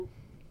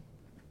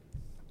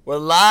We're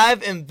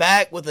live and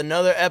back with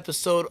another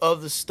episode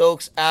of the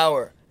Stokes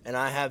Hour. And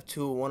I have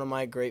one of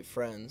my great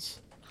friends,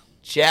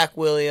 Jack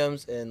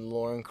Williams and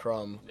Lauren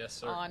Crum. Yes,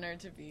 sir. Honored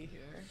to be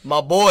here.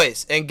 My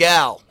boys and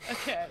gal.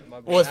 Okay.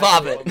 What's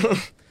poppin'?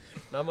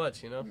 Not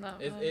much, you know?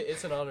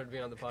 It's an honor to be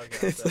on the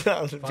podcast. It's an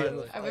honor to be on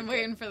the I've been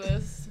waiting for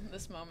this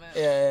moment.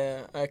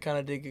 Yeah, I kind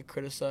of did get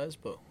criticized,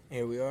 but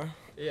here we are.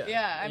 Yeah.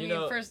 Yeah, I mean,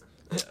 know, first,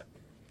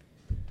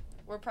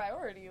 we're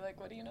priority. Like,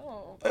 what do you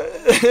know?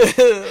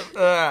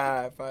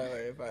 Alright,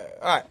 priority.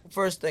 Alright,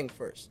 first thing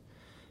first.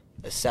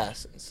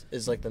 Assassins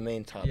is like the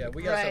main topic. Yeah,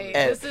 we got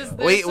Right.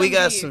 something. We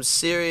got beef. some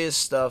serious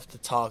stuff to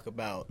talk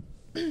about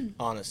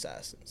on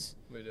Assassins.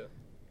 We do.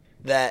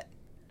 That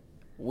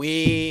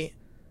we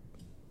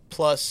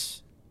plus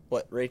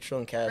Rachel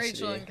and Cassidy.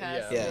 Rachel and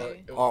Cassidy.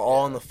 Yeah, are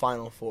all in the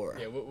final four.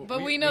 Yeah,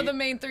 But we know the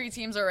main three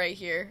teams are right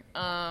here.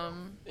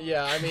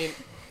 Yeah, I mean,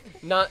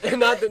 not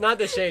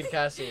the shade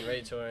Cassidy and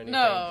Rachel or anything.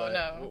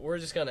 No. We're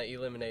just gonna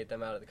eliminate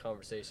them out of the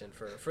conversation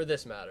for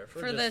this matter.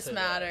 For this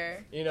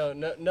matter. You know,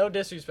 no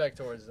disrespect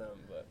towards them,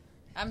 but.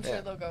 I'm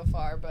sure they'll go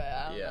far, but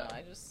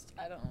I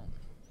don't know.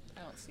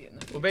 I don't see it in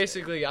the future. Well,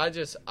 basically,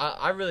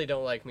 I really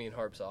don't like me and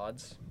Harp's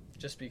odds,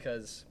 just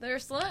because They're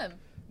slim.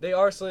 they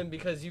are slim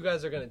because you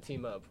guys are gonna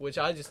team up, which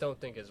I just don't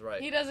think is right.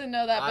 He doesn't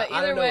know that, but I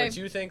either don't know way. what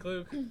you think,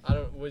 Luke.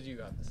 What do you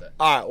got to say?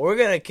 All right, we're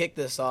gonna kick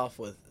this off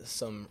with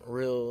some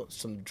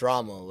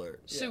drama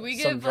alert. Should we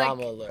Some give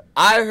drama like? alert.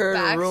 I heard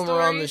a rumor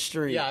on backstory? the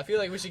street. Yeah, I feel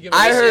like we should give.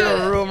 I We heard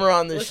should. a rumor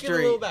on the Let's street. give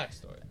a little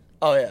backstory.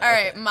 Oh yeah. All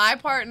right, my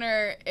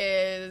partner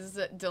is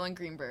Dylan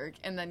Greenberg,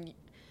 and then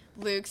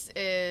Luke's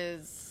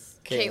is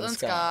Caitlin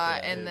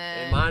Scott, yeah. and then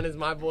And mine is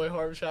my boy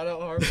Harp. Shout out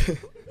Harp.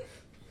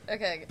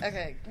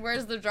 Okay.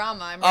 Where's the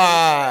drama? I'm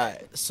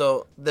Alright,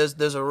 so there's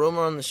a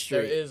rumor on the There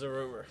street is a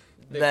rumor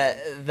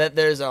that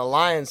there's an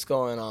alliance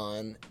going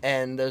on,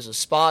 and there's a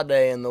spa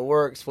day in the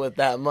works with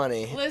that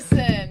money.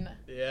 Listen,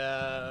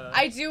 Yeah.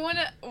 I do want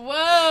to.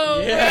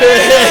 Whoa! Yeah.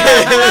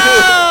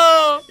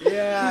 Whoa!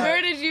 Yeah.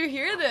 Where did you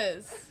hear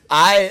this?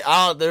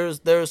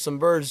 There's some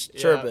birds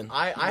chirping.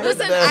 I heard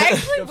Listen, that. I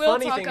actually The will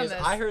funny talk thing on is,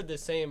 this. I heard the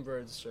same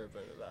birds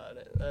chirping about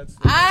it. That's.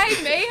 I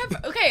may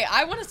have. Okay,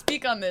 I want to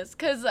speak on this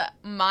because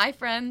my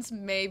friends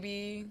may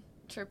be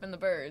chirping the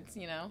birds.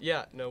 You know.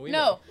 Yeah. No, we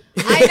No, know.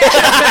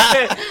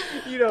 I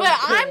know. You know. But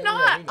I'm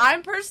not. Yeah, we know.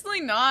 I'm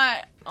personally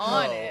not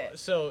on Oh, it.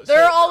 So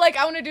They're all like,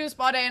 I want to do a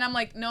spa day, and I'm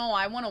like, no,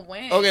 I want to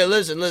win. Okay,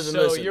 listen.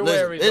 So your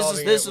way of This is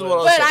resolving this it is was- what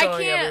I'll But say. I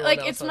throwing can't. everyone Like,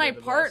 else it's under my the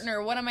bus.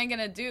 partner. What am I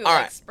gonna do? All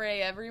Like, right.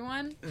 spray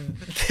everyone?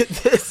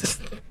 this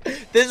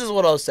is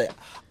what I'll say.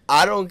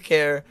 I don't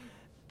care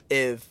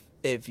if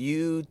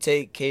you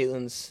take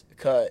Caitlin's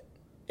cut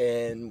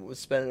and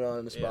spend it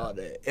on the spa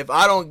day. If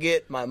I don't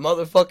get my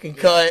motherfucking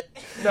cut,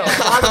 No,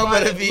 I'm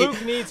gonna be.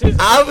 Luke needs his.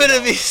 I'm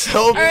gonna be so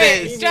All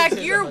right, pissed. Jack, needs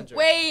his you're 100.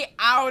 way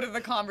out of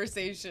the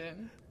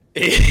conversation.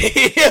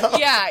 Yeah.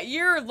 Yeah,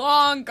 you're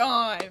long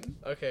gone.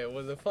 Okay.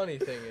 Well, the funny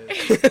thing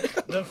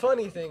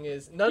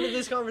is, none of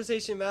this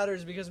conversation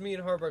matters because me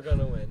and Harp are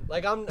gonna win.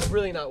 Like, I'm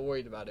really not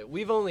worried about it.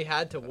 We've only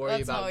had to worry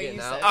That's about all you getting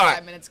said out. All right.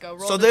 5 minutes ago.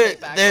 Roll So the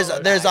tape back, roll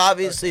it there's back.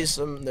 obviously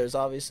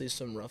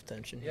some rough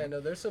tension Yeah, here. no,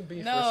 there's some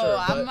beef No,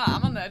 for sure.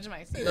 I'm on the edge of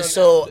my seat. No,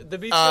 So, the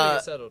beef's gonna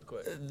get settled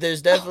quick.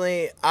 There's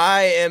definitely.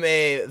 I am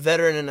a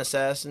veteran in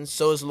Assassin.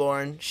 So is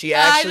Lauren. She I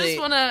actually. just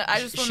wanna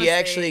She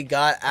actually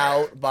got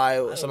out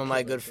by some of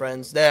my good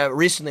friends. They're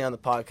recently on the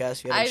podcast.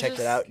 If you haven't checked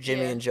it out,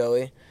 Jimmy and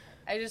Joey.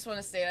 I just want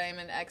to state I am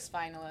an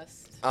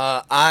ex-finalist.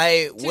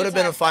 I would have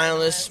been a Two-time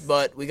finalist, finalist.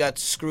 but we got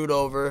screwed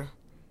over,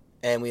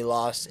 and we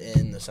lost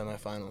in the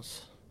semifinals.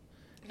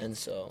 And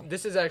so.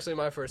 This is actually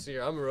my first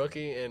year. I'm a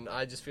rookie, and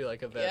I just feel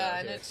like a vet. Yeah, out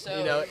and here. it shows.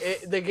 You know,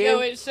 the game. Yo,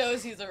 it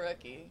shows he's a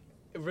rookie.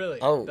 Really?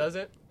 Oh. Does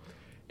it?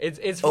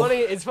 It's Oh. funny.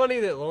 It's funny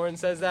that Lauren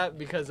says that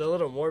because a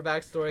little more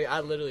backstory. I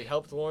literally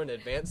helped Lauren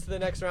advance to the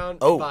next round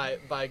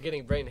by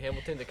getting Brayton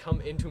Hamilton to come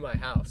into my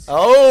house. Yeah.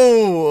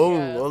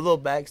 A little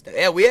backstab.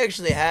 Yeah, we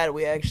actually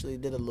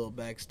did a little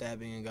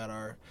backstabbing and got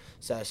our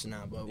assassin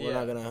out, but we're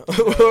not gonna.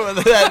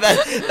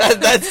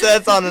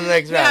 that's on the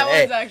next round. That Hey,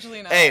 one's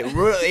actually not. hey,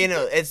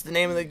 it's the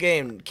name of the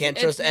game. Can't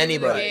It's trust the name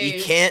of the anybody. game.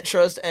 You can't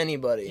trust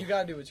anybody. You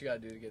gotta do what you gotta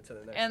do to get to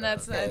the next. And round.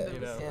 that's the end of You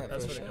the know, story.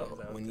 that's for what sure. it comes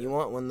down to.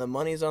 When the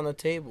money's on the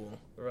table,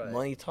 Right.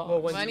 money talks.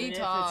 Well, when Money Even if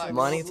talks. it's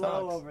Money slow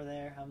talks. over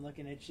there. I'm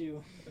looking at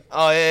you.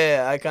 Oh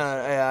yeah, I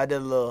did a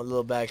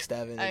little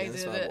backstabbing I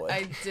against did my it. boy.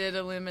 I did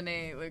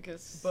eliminate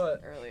Lucas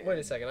But earlier. wait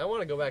a second. I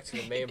want to go back to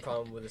the main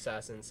problem with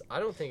Assassins. I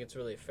don't think it's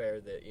really fair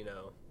that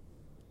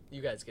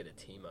you guys get a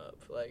team up.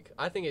 Like,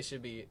 I think it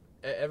should be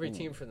every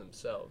team for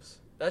themselves.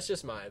 That's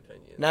just my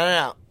opinion.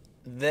 No.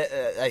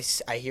 I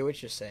hear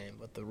what you're saying,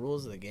 but the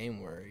rules of the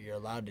game were you're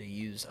allowed to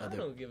use I other.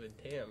 don't give a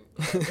damn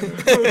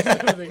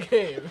about the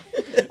game.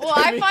 Well,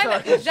 I find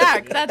that,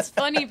 Jack, that's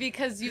funny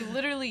because you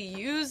literally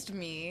used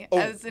me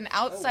as an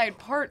outside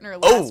partner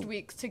last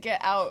week to get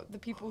out the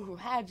people who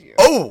had you.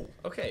 Oh,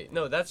 Okay,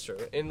 no, that's true.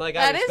 And like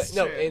That I is respect,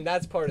 no, true. and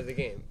that's part of the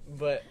game.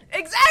 But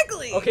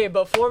Exactly. okay,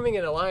 but forming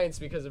an alliance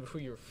because of who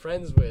you're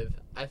friends with,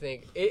 I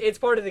think it's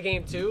part of the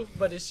game too.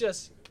 But it's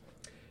just,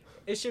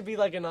 it should be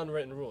like an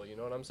unwritten rule. You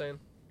know what I'm saying?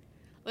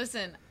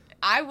 Listen,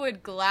 I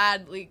would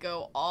gladly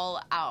go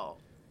all out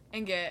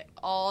and get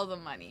all the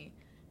money.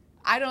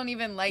 I don't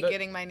even like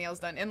getting my nails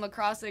done. In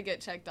lacrosse, they get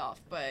checked off,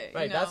 but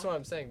right, that's what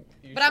I'm saying.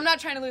 But I'm not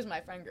trying to lose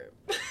my friend group.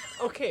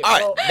 Okay,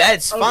 all right,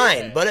 that's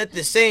fine. But at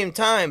the same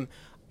time,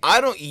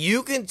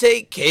 you can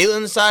take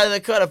Caitlin's side of the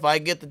cut if I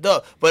get the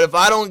dub. But if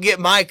I don't get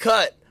my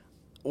cut,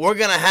 we're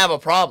gonna have a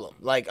problem.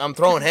 Like, I'm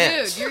throwing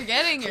hands. Dude, you're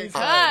getting your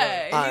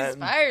cut. He's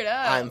fired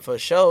up. I'm for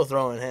sure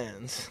throwing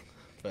hands.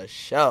 For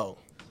sure.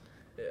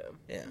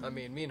 Yeah. I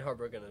mean, me and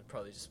Harper are gonna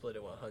probably just split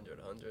it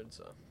 100,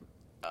 so.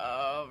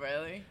 Oh,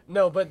 really?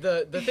 No, but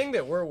the thing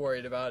that we're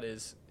worried about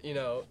is,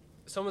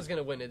 someone's going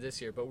to win it this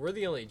year, but we're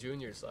the only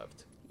juniors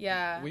left.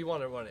 Yeah. We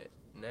want to run it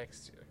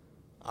next year.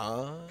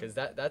 Because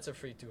that's a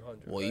free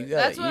 200. Well, right?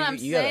 that's what I'm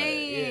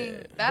saying.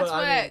 Yeah. That's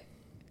what...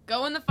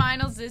 Go in the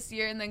finals this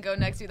year and then go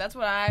next year. That's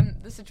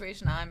the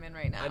situation I'm in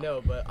right now. I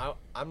know, but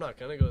I'm not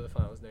going to go to the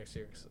finals next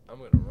year because I'm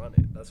going to run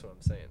it. That's what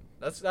I'm saying.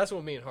 That's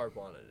what me and Harp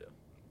want to do.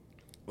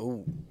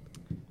 Ooh.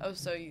 Oh,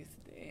 so you think...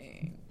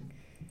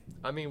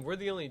 I mean, we're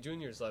the only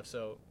juniors left,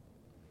 so...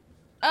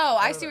 Oh,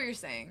 I see what you're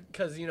saying.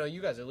 Because,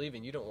 you guys are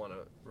leaving. You don't want to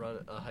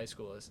run a high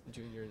school as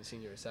junior and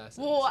senior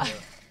assassin. Well, so.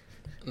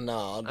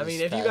 No, I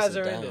mean, if you guys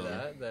are into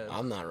that, then...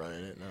 I'm not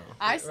running it, no.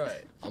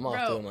 Right. I'm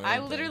off doing my own I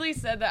thing. literally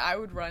said that I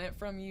would run it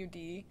from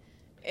UD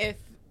if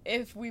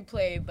we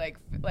played, like,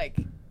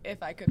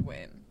 if I could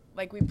win.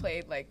 Like, we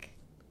played, like,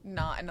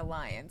 not an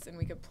alliance, and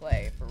we could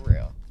play for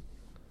real.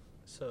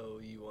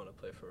 So, you want to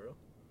play for real?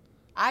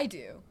 I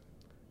do.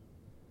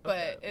 But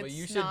okay. it's Well,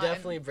 you should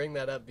definitely bring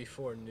that up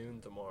before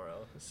noon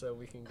tomorrow, so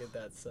we can get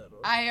that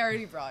settled. I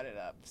already brought it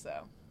up,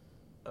 so.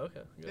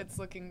 Okay. Good. It's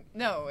looking.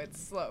 No,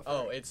 it's slow.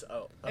 Okay.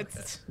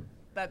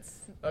 That's.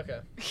 Okay.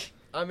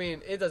 I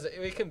mean, it doesn't.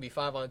 It can be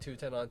 5-on-2,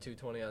 10-on-2,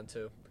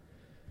 20-on-2.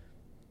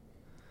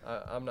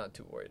 I'm not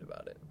too worried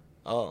about it.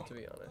 Oh. To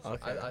be honest.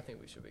 Okay. I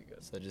think we should be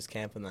good. So just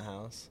camp in the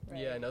house.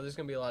 Right. Yeah, no, there's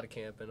gonna be a lot of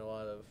camping, a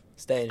lot of.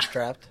 Staying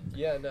strapped.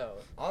 Yeah, no.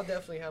 I'll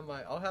definitely have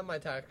my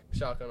tack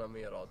shotgun on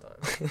me at all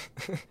times.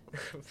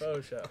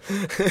 Faux show.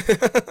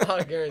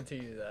 I'll guarantee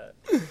you that.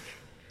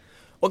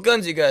 What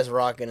guns you guys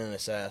rocking in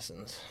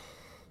Assassins?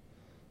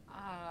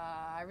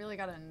 I really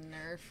got a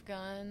Nerf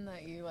gun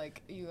that you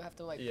have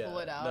to pull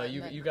it out. No,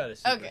 you got a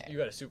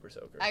super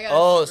soaker.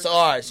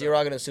 Alright, so you're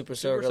rocking a super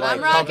soaker, like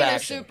I'm pump rocking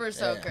action. a super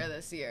soaker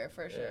this year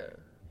for sure. Yeah.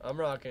 I'm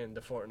rocking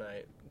the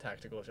Fortnite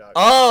tactical shotgun.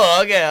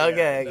 Oh, okay. No,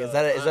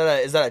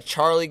 is that a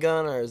Charlie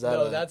gun or is that?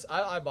 No, that's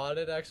I bought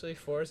it actually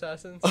for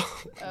Assassins.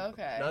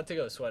 Okay. Not to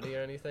go sweaty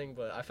or anything,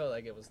 but I felt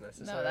like it was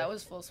necessary. No, that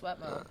was full sweat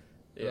mode.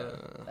 Yeah.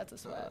 That's a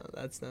sweat.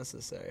 That's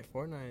necessary.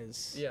 Fortnite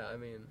is. Yeah, I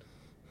mean,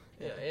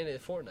 and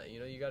it's Fortnite.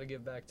 You got to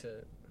give back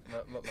to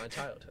my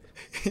childhood.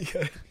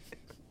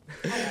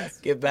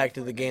 Get back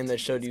to the game that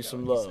showed you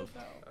some love.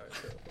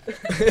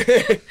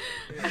 Alright,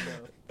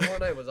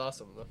 Fortnite was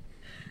awesome though.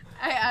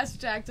 I asked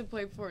Jack to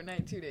play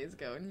Fortnite 2 days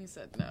ago, and he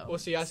said no. Well,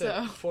 see, I said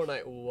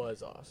Fortnite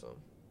was awesome.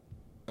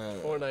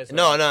 Fortnite's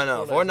no.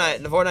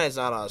 Fortnite's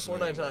not awesome.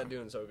 Fortnite's not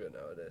doing so good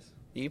nowadays.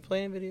 Are you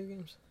playing video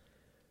games?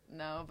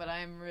 No, but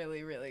I'm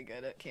really, really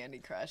good at Candy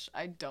Crush.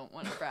 I don't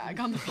want to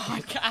brag on the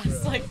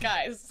podcast, like,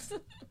 guys.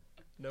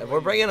 If we're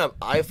bringing up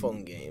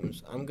iPhone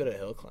games, I'm good at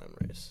Hill Climb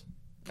Race.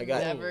 I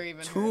got Never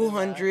even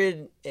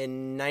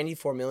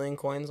 294 million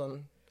coins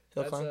on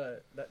Hill Climb.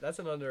 That's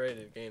an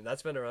underrated game.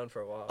 That's been around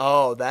for a while.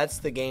 Oh, that's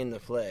the game to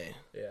play.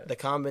 Yeah. The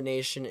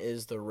combination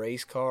is the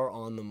race car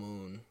on the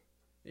moon.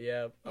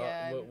 Yeah,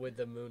 with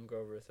the Moon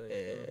Grover thing.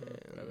 I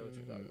know what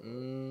you're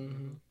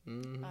talking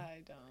about. I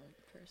don't,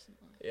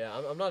 personally. Yeah,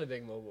 I'm not a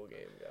big mobile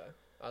game guy.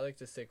 I like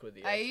to stick with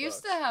the Xbox. I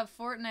used to have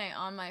Fortnite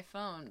on my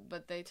phone,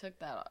 but they took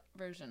that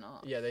version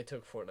off. Yeah, they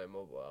took Fortnite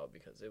Mobile out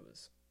because it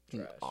was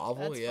trash.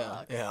 Awful, That's yeah.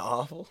 fucked. Yeah,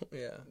 awful,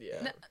 yeah.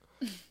 Yeah.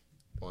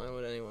 Why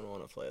would anyone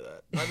want to play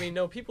that? I mean,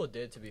 no, people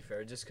did, to be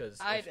fair, just because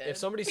if did.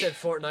 somebody said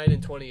Fortnite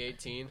in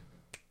 2018...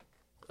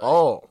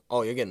 Oh,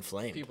 you're getting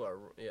flamed. People are,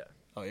 yeah.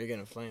 Oh, you're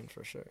getting flamed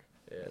for sure.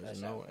 Yeah, there's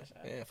no way.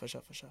 Yeah, for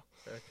sure.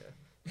 Okay.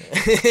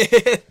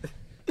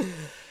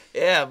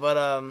 Yeah,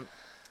 but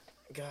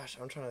gosh,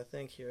 I'm trying to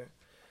think here.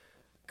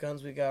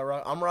 Guns we got.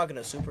 I'm rocking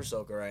a Super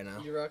Soaker right now.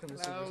 You're rocking the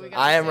Super Soaker?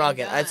 I am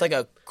rocking. It's like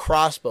a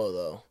crossbow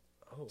though.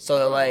 Oh,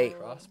 so like,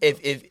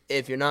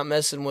 if you're not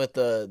messing with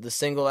the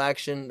single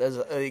action,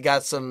 you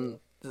got some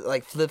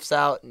like flips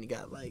out and you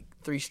got like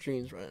 3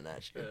 streams running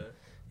at you.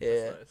 Yeah.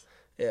 That's nice.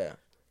 Yeah.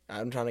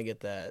 I'm trying to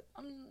get that.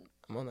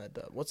 I'm on that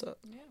dub. What's up?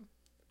 Yeah.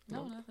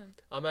 No, nothing.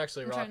 I'm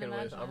actually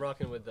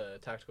rocking with the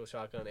tactical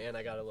shotgun, and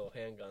I got a little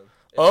handgun.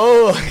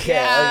 Oh,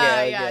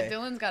 okay. Yeah.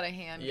 Dylan's got a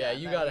handgun. Yeah,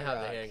 you gotta have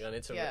the handgun.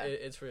 It's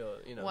it's real.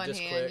 One just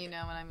hand. quick. You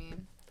know what I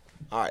mean.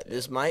 All right,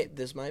 this might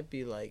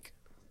be like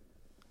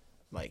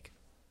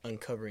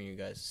uncovering you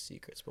guys'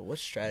 secrets, but what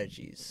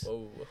strategies?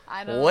 Whoa.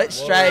 I don't. What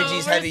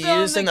strategies have you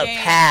used in the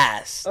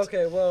past?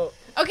 Okay, well.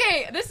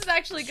 Okay, this is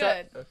actually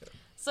good. Okay.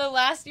 So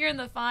last year in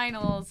the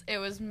finals, it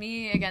was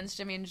me against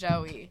Jimmy and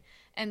Joey.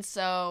 And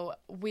so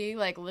we,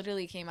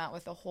 literally came out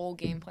with a whole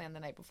game plan the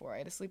night before. I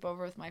had a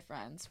sleepover with my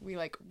friends. We,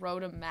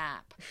 wrote a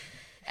map.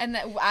 And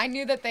that I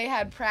knew that they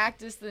had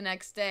practice the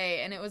next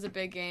day, and it was a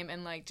big game.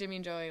 And like Jimmy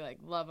and Joey like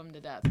love them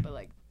to death, but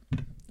like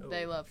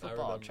they love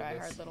football. Try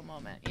hard little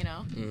moment, you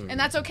know. And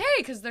that's okay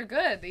because they're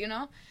good, you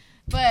know.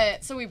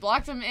 But so we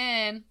blocked them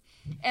in,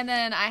 and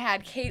then I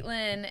had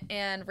Caitlin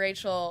and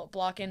Rachel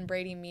block in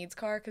Brady Mead's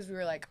car because we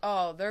were like,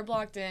 oh, they're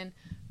blocked in.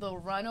 They'll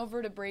run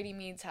over to Brady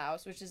Mead's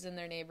house, which is in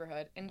their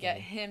neighborhood, and get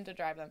him to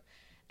drive them.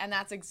 And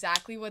that's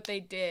exactly what they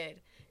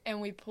did.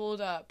 And we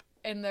pulled up,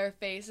 and their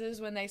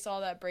faces when they saw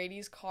that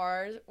Brady's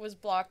car was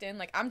blocked in,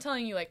 like, I'm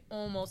telling you, like,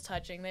 almost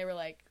touching. They were,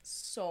 like,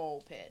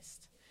 so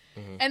pissed.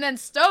 And then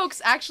Stokes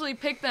actually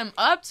picked them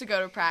up to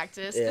go to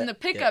practice in the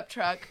pickup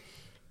truck.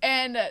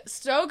 And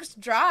Stokes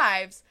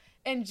drives,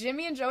 and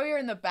Jimmy and Joey are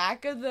in the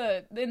back of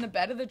in the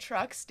bed of the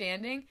truck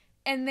standing.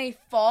 And they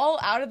fall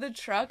out of the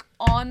truck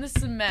on the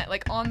cement,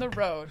 like on the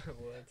road.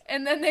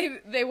 And then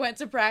they went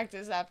to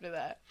practice after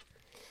that.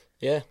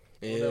 Yeah.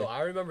 Well, no,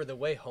 I remember the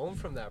way home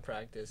from that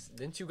practice.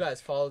 Didn't you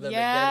guys follow them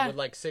again with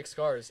like 6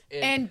 cars?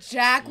 And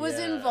Jack was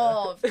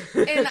involved.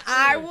 And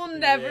I will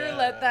never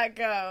let that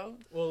go.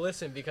 Well,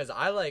 listen, because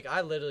I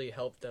literally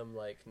helped them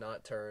like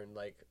not turn,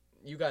 like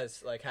you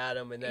guys like had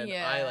them, and then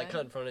I like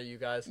cut in front of you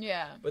guys.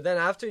 Yeah. But then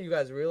after you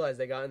guys realized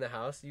they got in the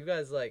house, you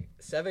guys like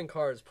 7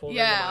 cars pulled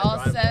into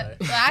my driveway.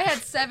 I had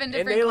 7 different cars.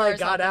 And they like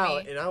got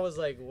out, and I was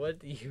like, "What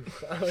do you?"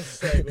 I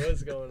was like,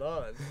 "What's going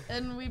on?"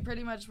 And we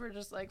pretty much were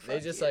just like, they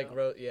just like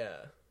wrote,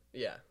 yeah,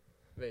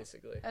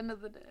 basically. End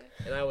of the day.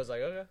 And I was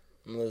like, okay.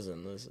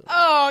 Listen.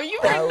 Oh, you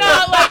were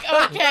not like,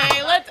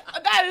 okay,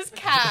 that is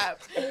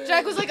cap.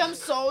 Jack was like, I'm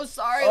so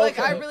sorry. Okay. Like,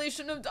 I really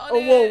shouldn't have done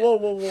it.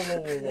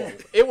 Whoa.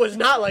 It was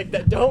not like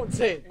that. Don't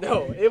say,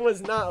 no, it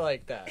was not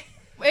like that.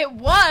 It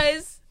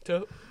was.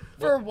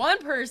 For one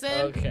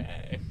person.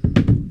 Okay.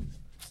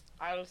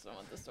 I just don't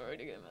want the story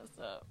to get messed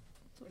up.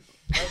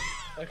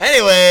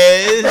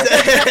 Anyways,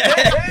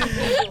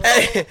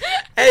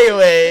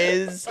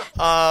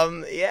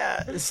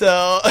 yeah,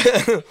 so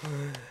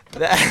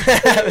that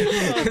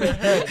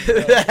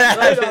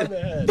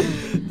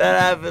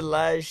happened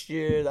last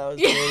year. That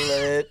was pretty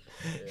lit.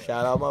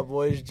 Shout out my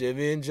boys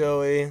Jimmy and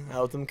Joey.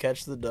 Helped them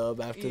catch the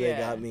dub after they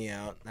got me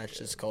out. That's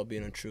just called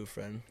being a true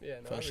friend. Yeah,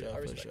 no, for sure.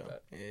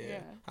 That. Yeah.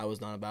 I was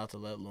not about to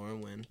let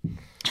Lauren win.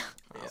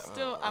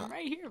 Still, I'm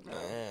right here, bro.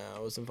 Yeah, I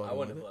wasn't fucking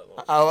with it.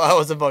 I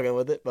wasn't fucking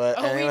with it,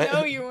 but anyway. We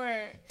know you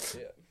weren't.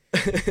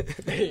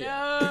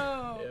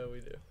 No. Yeah, we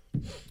do.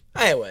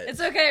 Anyway.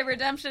 It's okay.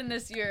 Redemption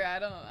this year.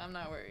 I'm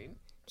not worried.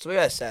 So we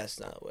got Sass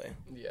out of the way.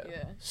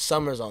 Yeah.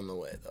 Summer's on the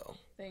way, though.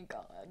 Thank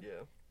God.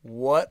 Yeah.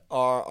 What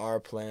are our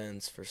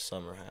plans for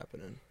summer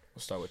happening?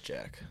 We'll start with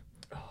Jack.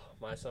 Oh,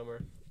 my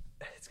summer.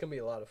 It's going to be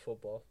a lot of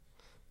football.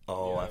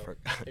 Oh, I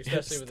forgot.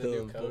 Especially with the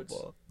new coach.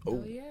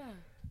 Oh, yeah.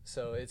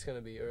 So it's going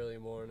to be early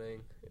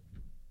morning.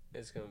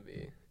 It's going to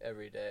be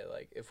every day.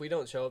 Like, if we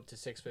don't show up to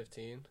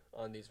 6:15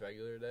 on these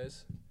regular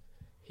days,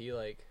 he'll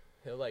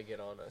get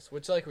on us,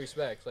 which, like,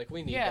 respect. Like,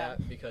 we need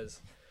that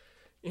because,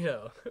 you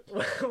know,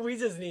 we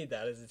just need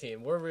that as a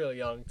team. We're real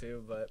young,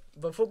 too, but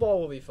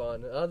football will be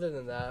fun. Other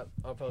than that,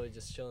 I'll probably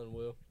just chill and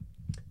woo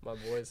my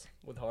boys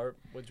with Hart,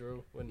 with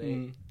Drew, with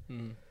Nate.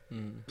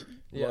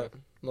 Yeah.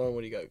 Lauren,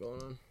 what do you got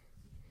going on?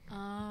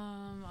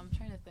 I'm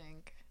trying to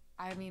think.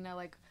 I mean,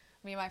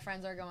 me and my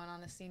friends are going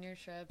on a senior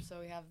trip, so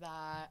we have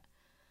that.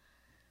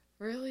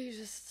 Really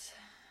just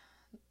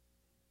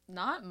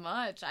not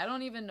much. I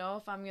don't even know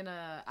if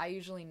I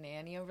usually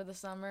nanny over the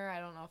summer. I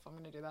don't know if I'm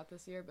going to do that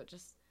this year, but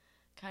just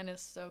kind of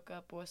soak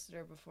up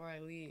Worcester before I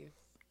leave.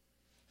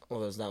 Well,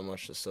 there's not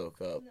much to soak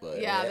up,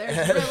 but... Yeah,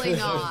 there's really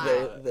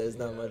not. There's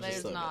not much to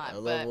soak up. I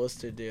love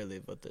Worcester dearly,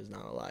 but there's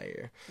not a lot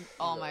here.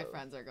 All my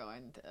friends are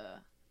going to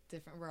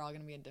we're all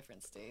going to be in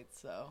different states,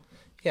 so...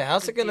 Yeah,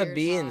 how's it going to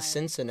be in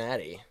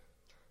Cincinnati?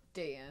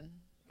 Dayton.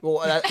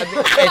 Well,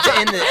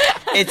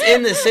 it's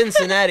in the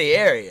Cincinnati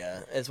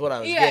area. Is what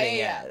I was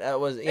getting at.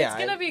 It's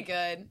gonna be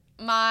good.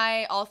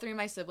 All 3 of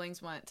my siblings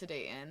went to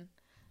Dayton,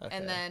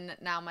 and then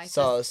now my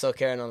so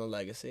carrying on the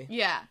legacy.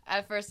 Yeah,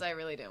 at first I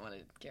really didn't want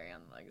to carry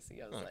on the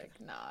legacy. I was like,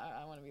 nah,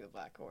 I want to be the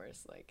black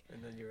horse. Like,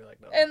 and then you were like,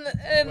 no. And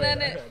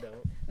then I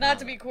don't. Not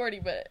to be corny,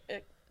 but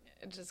it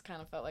just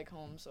kind of felt like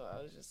home. So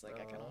I was just like,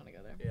 I kind of want to go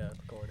there. Yeah,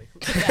 corny.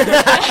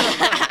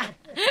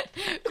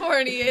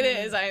 Corny it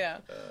is, I know.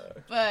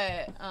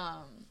 But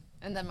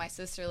and then my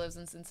sister lives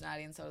in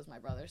Cincinnati, and so does my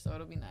brother, so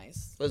it'll be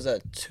nice. Was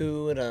that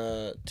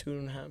 2.5,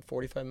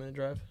 45-minute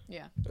drive?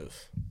 Yeah.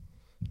 Oof.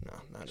 No,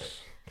 not it.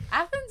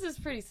 Athens is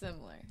pretty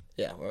similar.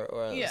 Yeah, we're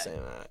on the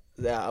same.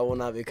 Yeah, I will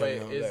not be coming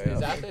home very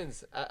often.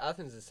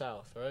 Athens is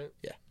south, right?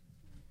 Yeah.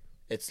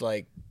 It's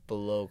like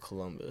below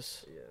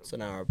Columbus. Yeah.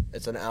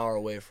 It's an hour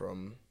away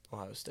from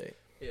Ohio State.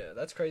 Yeah,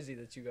 that's crazy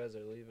that you guys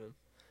are leaving.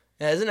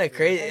 Yeah, isn't it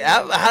crazy?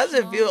 How does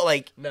it feel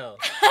like? No,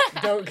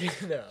 don't.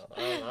 No,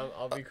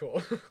 I'll be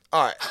cool.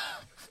 All right.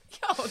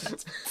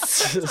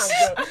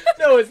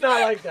 No, it's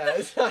not like that.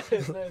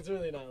 It's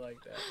really not like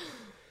that.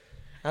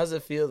 How's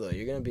it feel though?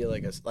 You're gonna be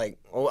like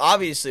well,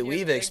 obviously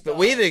we've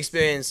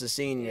experienced the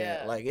senior.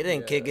 Yeah. Like it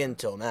didn't kick in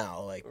till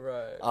now. Like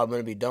Right. I'm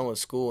gonna be done with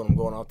school and I'm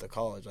going off to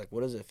college. Like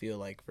what does it feel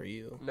like for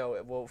you?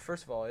 No, well,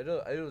 first of all,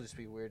 it'll just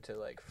be weird to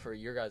like for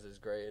your guys'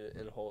 grade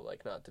and whole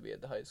like not to be at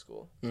the high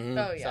school. Mm-hmm.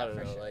 Oh So yeah, I don't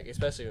for know, sure. like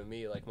especially with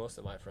me, like most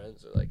of my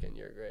friends are like in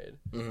your grade.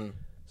 Mm-hmm.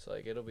 So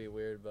like it'll be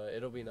weird, but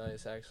it'll be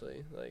nice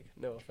actually. Like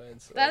no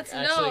offense. Like, That's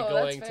actually no,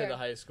 going that's to fair. the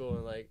high school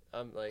and like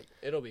I'm like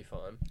it'll be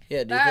fun.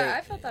 Yeah. Do you think, I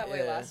felt that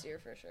way last year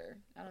for sure.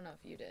 I don't know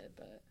if you did,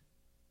 but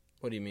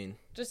What do you mean?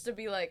 just to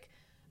be like,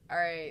 all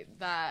right,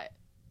 that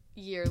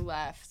year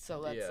left, so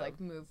let's like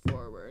move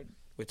forward.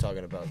 We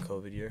talking about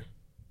COVID year?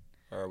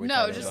 Or are we No,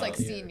 talking just about- like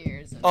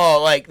seniors. And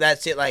Oh, like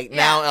that's it. Like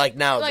now, Yeah.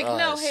 now it's like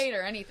no us. hate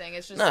or anything.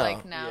 It's just No.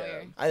 like now Yeah.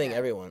 you're. I think yeah.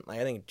 everyone. Like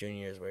I think junior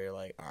year is where you're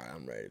like, all right,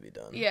 I'm ready to be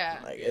done. Yeah.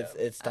 Like Yeah.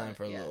 it's time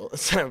for a yeah. little.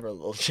 It's time for a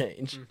little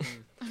change.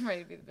 Mhm. I'm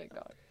ready to be the big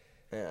dog.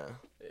 Yeah.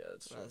 Yeah,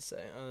 that's true. I'd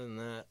say. Other than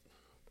that,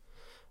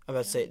 I'm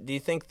about to say, do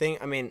you think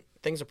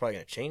things are probably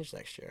gonna change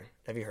next year?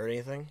 Have you heard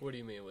anything? What do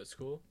you mean with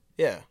school?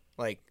 Yeah,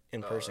 like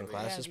in-person I mean-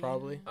 classes Yeah,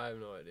 probably. I have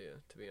no idea,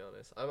 to be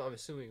honest. I'm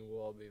assuming we'll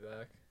all be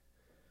back.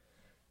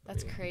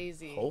 That's I mean,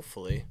 crazy.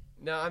 Hopefully.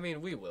 No, I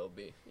mean we will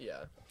be.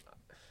 Yeah.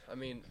 I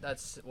mean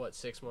that's what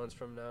 6 months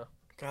from now.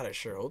 God, I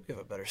sure hope you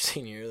have a better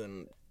senior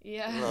than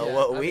Yeah. Yeah,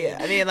 what I we. mean-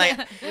 I mean,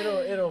 like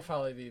It'll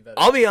probably be better.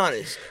 I'll be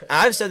honest.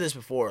 I've said this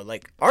before.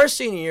 Like our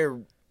senior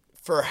year,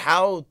 for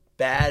how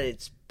bad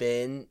it's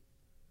been,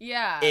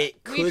 Yeah. it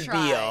we could be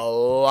tried. a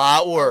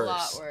lot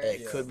worse. worse.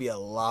 It Yeah. could be a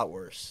lot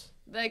worse.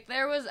 Like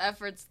there was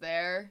efforts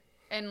there,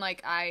 and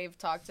like I've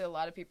talked to a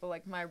lot of people.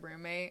 Like my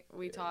roommate,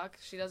 we talk.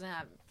 She doesn't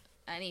have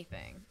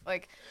anything.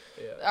 Like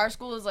Yeah. our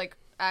school has like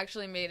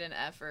actually made an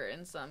effort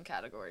in some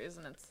categories,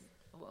 and it's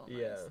a little nice.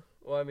 Yeah.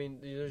 Well, I mean,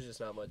 there's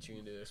just not much you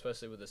can do,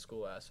 especially with the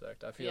school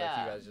aspect. I feel like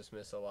Yeah. you guys just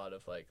miss a lot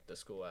of like the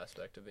school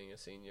aspect of being a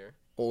senior.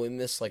 Well, we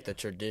miss like the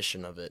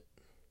tradition of it,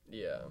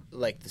 Yeah.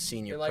 like the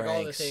senior And like pranks.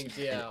 all the things,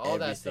 yeah, and all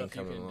that everything stuff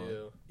you coming can along.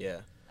 do.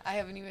 Yeah. I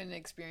haven't even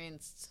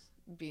experienced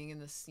being in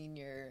the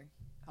senior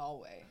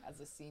hallway as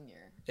a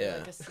senior. Yeah.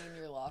 Like a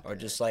senior locker. Or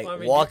just like Well, I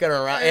mean, walking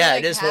around. Or, Yeah,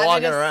 like, just having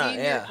walking a around.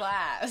 senior Yeah.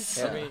 class.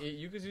 Yeah. I mean,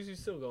 you guys usually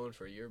still going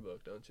for a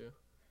yearbook, don't you?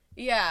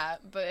 Yeah,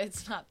 but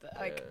it's not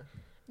like Yeah.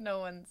 no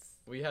one's.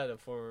 We had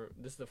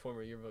this is the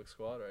former yearbook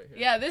squad right here.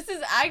 Yeah, this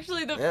is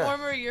actually the Yeah.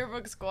 former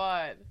yearbook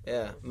squad.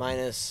 Yeah.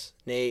 Minus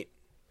Nate,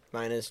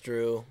 minus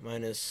Drew,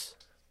 minus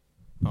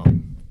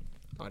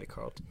Audie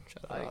Carlton.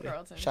 Shout out Audie Audie.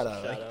 Carlton. Shout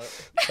out. Shout Audie. out.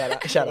 Shout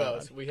out. Shout Who out.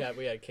 else? We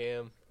had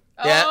Cam.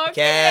 Yeah, Oh,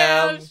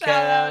 Cam, Shout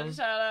Cam. out,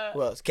 shout out.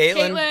 Who else?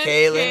 Caitlin.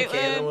 Caitlin.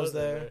 Caitlin was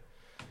there.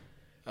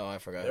 Oh, I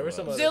forgot. There who were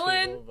some else. other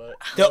Dylan. people, but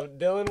Dil-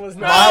 Dylan was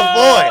Bro, not. My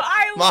boy.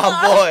 I My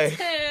loved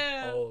boy.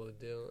 him. Oh,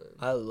 Dylan.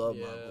 I love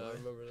yeah, my I boy.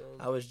 remember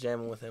Dylan. I was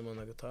jamming with him on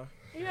the guitar.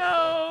 Yo.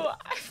 No,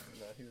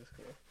 he was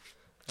cool.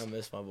 I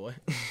miss my boy.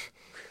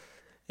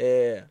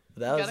 Yeah,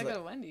 that was. Gotta like- go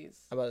to Wendy's.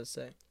 I'm about to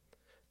say.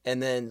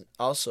 And then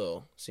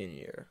also senior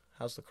year.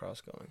 How's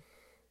lacrosse going?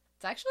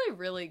 It's actually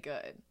really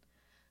good.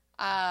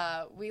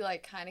 We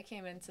like kind of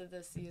came into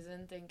this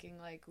season thinking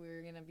like we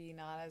were gonna be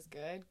not as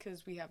good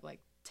because we have like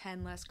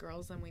 10 less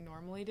girls than we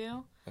normally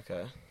do.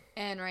 Okay.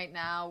 And right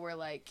now we're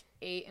like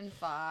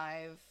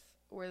 8-5.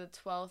 We're the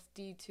 12th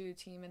D2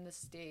 team in the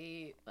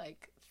state,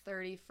 like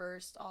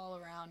 31st all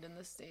around in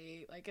the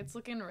state. Like it's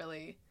looking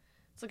really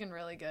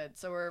good.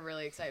 So we're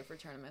really excited for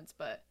tournaments,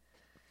 but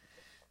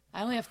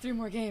I only have 3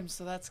 more games,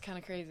 so that's kind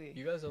of crazy.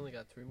 You guys only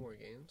got 3 more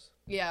games?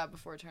 Yeah,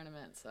 before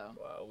tournament, so.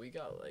 Wow, we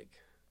got like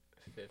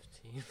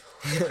 15.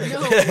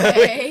 No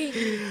way.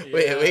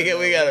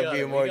 We got a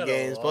few more got a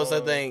games. Plus I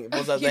long-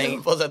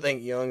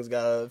 think Young's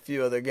got a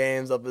few other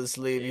games up his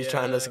sleeve he's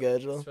trying Yeah, to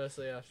schedule.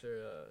 Especially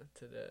after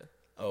today.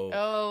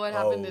 Oh, what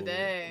happened Oh.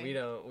 today? We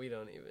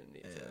don't even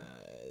need to.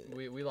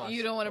 We lost.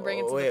 You don't want to bring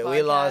it to the Wait,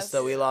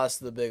 podcast? we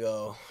lost the Big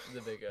O.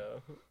 the big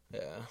O.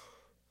 Yeah.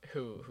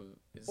 Who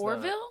is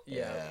Orville? Not,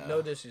 yeah, Yeah.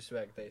 no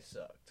disrespect, they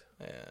sucked.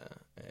 Yeah.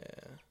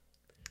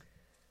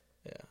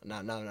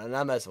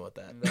 Not messing with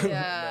that. No,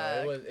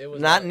 Yeah. no, it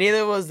was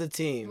Neither was the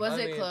team. Was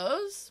I it mean-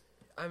 close?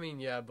 I mean,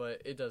 yeah,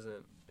 but it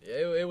doesn't.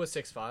 It was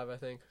 6-5, I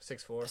think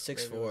 6-4.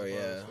 6-4, maybe was the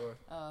yeah. final score.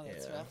 Oh,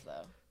 that's Yeah. rough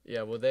though.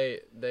 Yeah, well,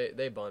 they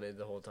bunted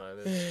the whole time.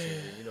 It was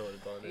cheating. You know what a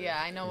bunt is.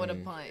 Yeah, I know what a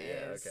punt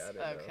Yeah, is. okay, I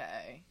didn't know.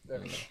 Okay.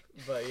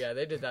 But yeah,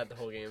 they did that the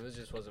whole game. It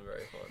just wasn't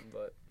very fun.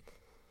 But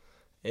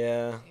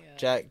Yeah.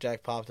 Yeah.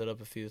 Jack popped it up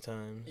a few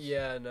times.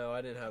 yeah, no,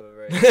 I didn't have a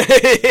very.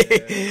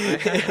 Good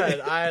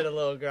game. I had a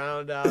little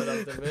ground out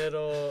up the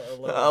middle, a little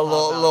little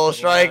pop out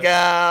to the left.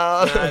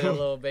 strikeout. I had a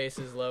little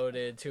bases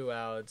loaded, 2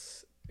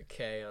 outs,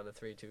 K on a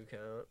 3-2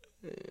 count.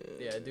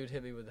 Yeah, dude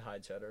hit me with the high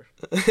cheddar.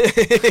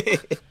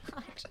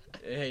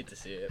 I hate to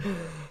see it.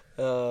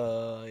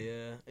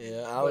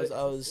 Yeah. I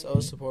was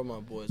supporting my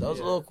boys. I was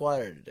a little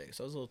quieter today,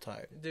 so I was a little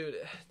tired. Dude,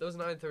 those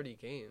 9:30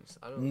 games.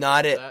 I don't.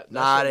 Not it. That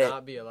Not should it.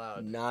 not be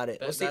allowed. Not it.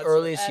 That- What's the that's-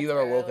 earliest you That's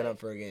ever woken early. up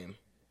for a game?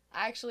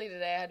 Actually,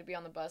 today I had to be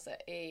on the bus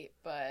at 8,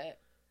 but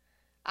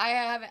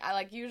I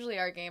like usually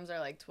our games are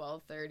like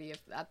 12:30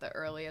 if at the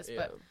earliest, Yeah.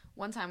 but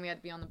one time we had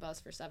to be on the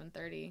bus for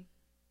 7:30.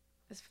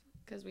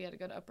 because we had to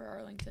go to Upper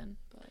Arlington.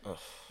 But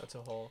That's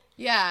a whole.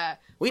 yeah,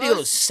 We had to go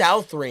to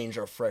South Range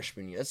our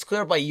freshman year. That's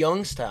clear up by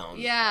Youngstown.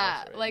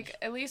 yeah, like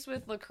at least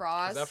with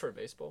lacrosse. Is that for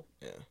baseball?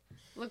 Yeah.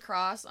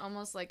 Lacrosse,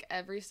 almost like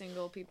every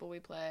single people we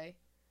play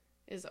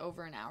is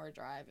over an hour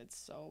drive. It's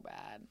so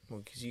bad.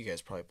 Well, because you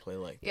guys probably play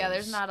like. Yeah, those,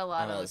 there's not a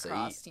lot of so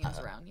lacrosse teams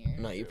around here.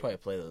 No, you probably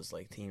play those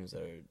like teams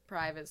that are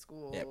Private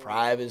school. yeah,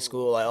 private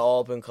school, like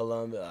all up in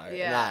Columbia.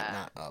 Yeah.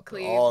 Not up,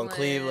 Cleveland. all in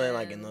Cleveland,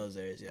 like in those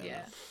areas. Yeah.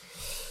 Yeah. No.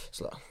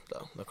 So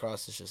no,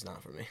 lacrosse is just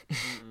not for me.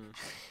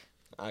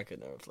 I could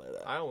never play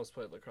that. I almost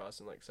played lacrosse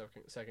in like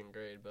second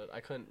grade, but I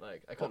couldn't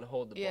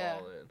hold the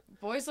ball in.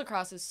 Boys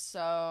lacrosse is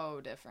so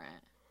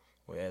different.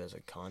 Well, yeah, there's a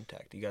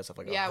contact. You guys have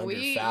like 100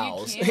 100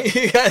 fouls. you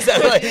You guys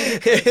have like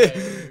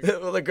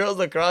well, the girls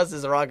lacrosse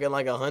is rocking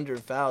like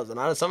 100 fouls,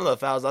 and some of the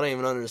fouls I don't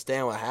even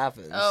understand what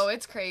happens. Oh,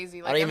 it's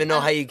crazy. Like, I don't even know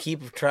how you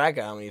keep track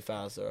of how many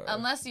fouls there are.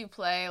 Unless you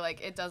play,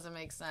 like it doesn't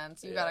make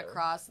sense. You gotta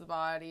cross the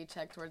body,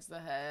 check towards the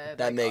head.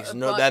 That like, makes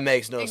no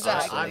sense.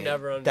 Exactly. To me. I've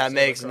never understood That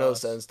makes no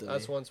lacrosse. sense to me.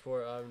 That's one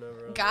sport I've never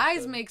understood.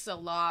 Guys makes a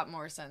lot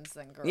more sense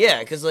than girls. Yeah,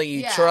 because like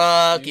you Yeah.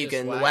 truck, You you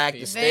just can whack whack the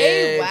people. sticks.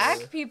 They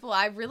whack people.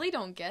 I really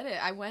don't get it.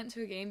 I went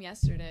to a game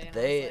yesterday and I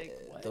was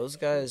like, what?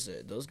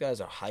 Those guys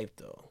are hyped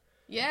though.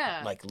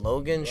 Yeah. Like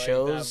Logan Like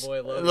shows. that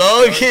boy Logan.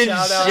 Logan Shout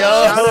out. shows.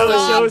 Shout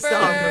out to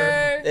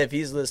Showstopper. If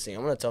he's listening,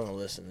 I'm gonna tell him to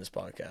listen to this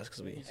podcast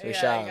because we Yeah,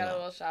 shout you him got a out.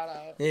 little shout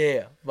out.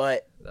 Yeah,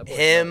 but That boy's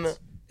him, nuts.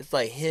 it's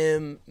like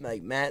him,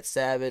 like Matt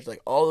Savage,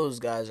 like all those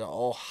guys are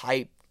all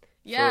hyped.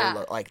 Yeah.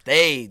 For, like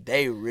they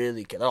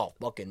really they're all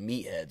fucking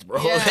meatheads,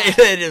 bro. Yeah.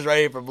 They just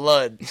ready for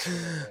blood.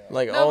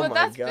 Like No, oh but my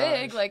that's god.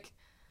 big. Like,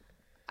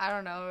 I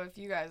don't know if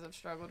you guys have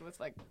struggled with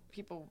like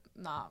people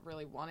not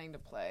really wanting to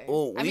play.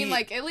 Well, I mean,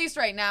 like at least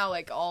right now,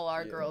 like all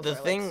our girls. the are,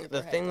 thing like, super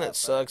the thing hyped that up, but-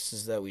 sucks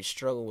is that we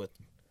struggle with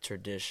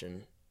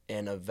tradition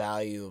and a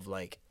value of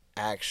like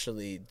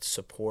actually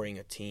supporting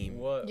a team.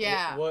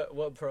 Yeah.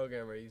 What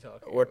program are you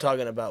talking? We're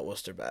talking about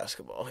Worcester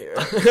basketball here.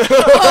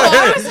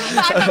 Oh, I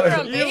thought we were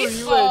on You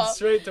baseball. went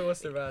straight to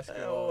Worcester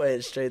basketball.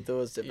 Wait, straight to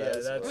Worcester Yeah,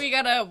 basketball. that's- We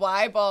got a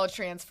Y ball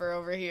transfer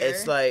over here.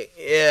 It's like,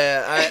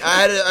 yeah,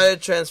 I had to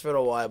transfer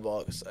to Y ball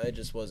because I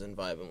just wasn't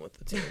vibing with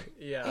the team.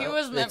 Yeah. he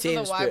was the meant for the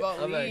team Y spirit. ball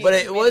I'm league. like- But He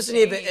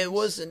it made a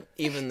wasn't change.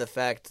 even the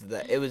fact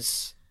that it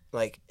was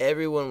like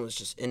everyone was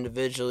just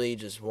individually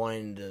just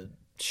wanting to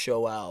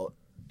show out,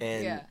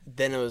 and Yeah.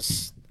 then it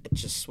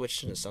just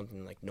switched into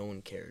something like no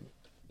one cared.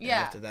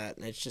 Yeah. After that,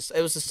 and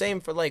it was the same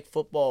for like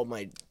football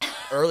my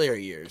earlier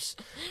years.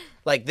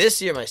 Like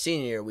this year, my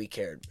senior year, we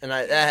cared, and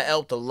that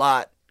helped a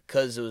lot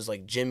because it was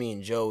like Jimmy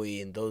and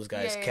Joey and those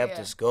guys Yeah, kept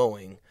yeah. us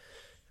going.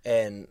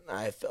 And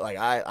I feel like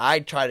I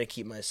try to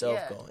keep myself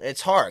Yeah. going.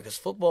 It's hard because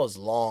football is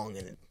long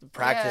and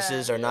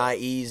practices are not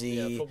easy.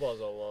 Yeah, football's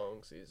a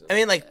long season. I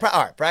mean, like,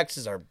 all right,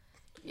 practices are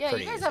Yeah,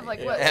 pretty you guys easy. have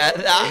like what?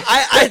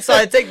 Yeah, so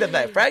I take that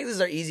back.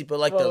 Practices are easy, but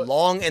like they're Well,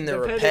 long and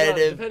they're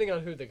repetitive. Depending on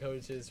who the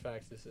coach's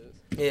practices.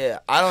 Yeah,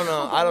 I don't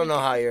know. I don't know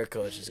how your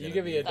coach is You gonna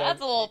give me be. a That's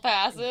a little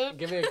passive.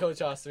 Give me a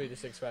coach Oz 3 to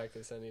 6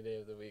 practice any day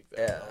of the week.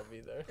 Then Yeah. I'll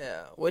be there.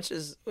 Yeah, which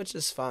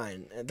is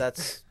fine. And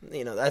that's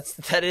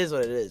that is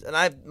what it is.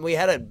 And we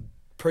had a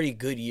pretty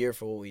good year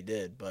for what we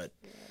did, but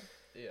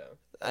Yeah.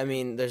 I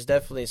mean, there's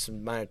definitely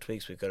some minor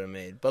tweaks we could have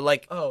made. But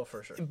like, Oh,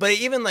 for sure. but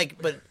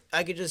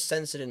I could just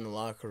sense it in the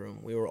locker room.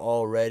 We were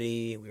all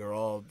ready. We were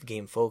all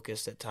game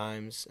focused at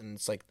times, and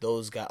it's like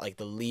those got like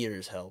the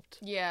leaders helped.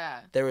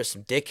 Yeah. There were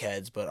some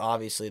dickheads, but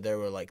obviously there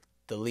were like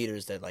the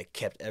leaders that like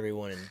kept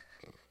everyone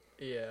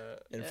Yeah.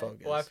 in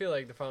focus. Well, I feel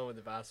like the problem with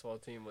the basketball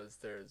team was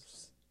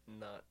there's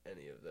not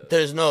any of those.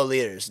 There's no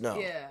leaders, no.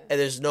 Yeah. And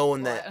there's no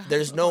one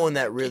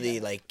that really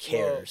Yeah. like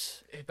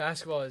cares. Well,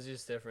 basketball is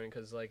just different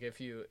because like I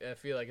feel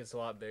like it's a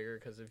lot bigger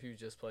because if you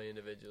just play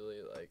individually,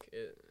 like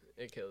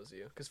it kills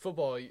you. Because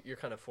football, you're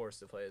kind of forced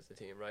to play as a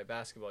team, right?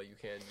 Basketball, you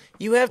can.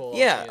 You have pull off like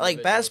the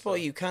individual basketball,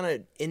 stuff. you kind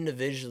of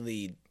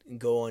individually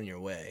go on your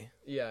way.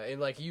 Yeah, and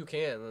like you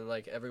can, and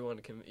like everyone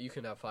can. You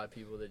can have 5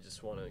 people that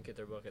just want to get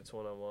their buckets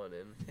 1-on-1,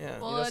 and Yeah.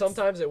 Well, you know it's-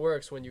 sometimes it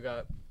works when you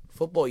got.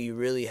 Football, you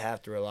really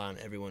have to rely on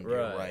everyone being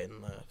Right. right and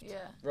left. Yeah.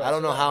 I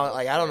don't know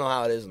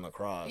how it is in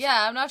lacrosse.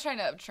 Yeah, I'm not trying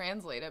to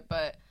translate it,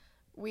 but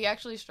we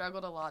actually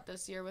struggled a lot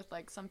this year with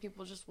like some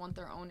people just want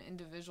their own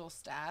individual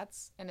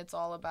stats and it's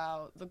all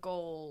about the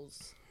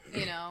goals,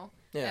 you know?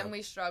 Yeah. And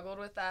we struggled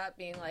with that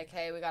being like,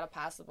 hey, we got to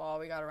pass the ball,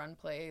 we got to run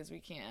plays,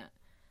 we can't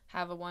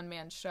have a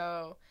one-man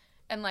show.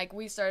 And like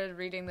we started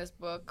reading this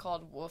book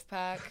called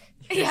Wolfpack.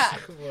 Yeah.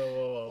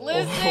 Whoa.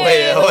 Listen,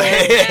 Wait.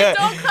 listen,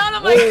 don't clown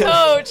on my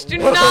coach.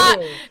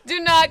 Do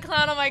not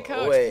clown on my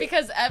coach. Wait.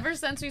 Because ever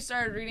since we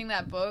started reading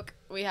that book,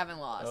 we haven't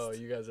lost. Oh,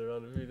 you guys are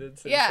undefeated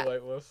since Yeah. the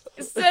White Wolf.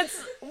 Since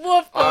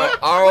Wolf Our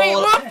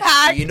old-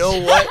 Wolfpack. You know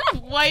what?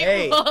 White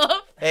Hey. Wolf.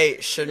 Hey,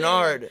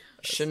 Shenard,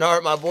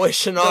 my boy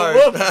Shenard.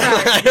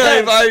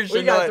 Wolfpack.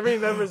 We got 3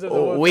 members of the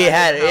Wolfpack. We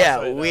had, in the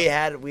house right we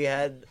now.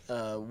 had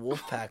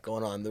Wolfpack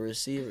going on, the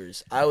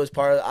receivers. I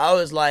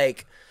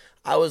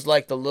was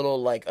like the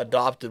little like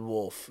adopted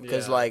wolf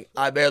because Yeah. like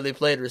I barely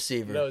played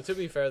receiver. No, to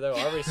be fair though,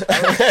 our So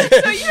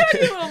you had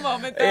your little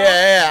moment though.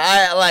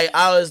 Yeah,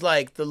 I was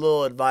like the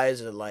little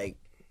advisor, like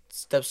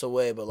steps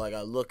away, but like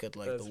I look at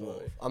like That's the wolf.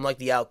 funny. I'm like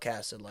the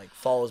outcast that like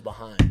follows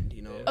behind,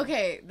 you know. Yeah.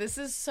 Okay, this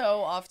is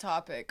so off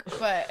topic,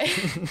 but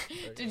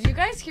did you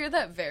guys hear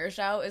that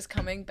Verjao is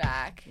coming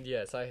back?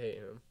 Yes, I hate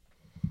him.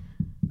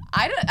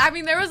 I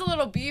mean, there was a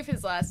little beef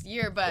his last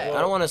year, but I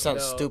don't want to sound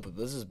No. stupid,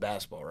 but this is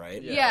basketball,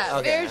 right? yeah,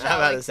 Okay, I'm Verjao, about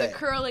like to the say.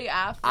 curly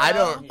afro. I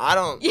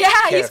don't. Yeah,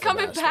 care he's for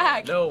coming basketball.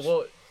 back. No,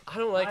 well, I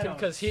don't like I him don't.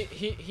 because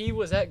he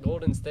was at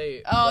Golden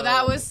State. Oh,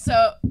 that was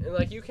so. And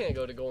like you can't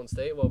go to Golden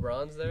State while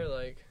Bron's there.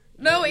 Like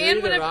No, you're and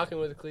either whenever- rocking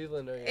with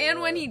Cleveland or you're And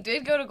not. when he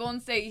did go to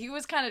Golden State, he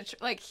was kind of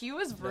like he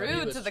was No, he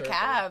rude was to the tripping.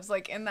 Cavs,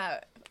 like in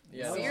that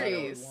Yeah,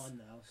 series. Won,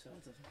 though, so it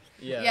doesn't-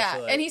 Yeah,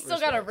 so, like, and he still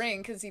got a respect. ring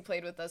because he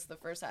played with us the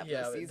first half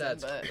Yeah, of the season.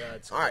 that's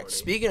But All right. corny.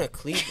 Speaking of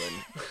Cleveland,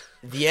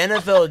 the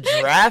NFL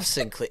drafts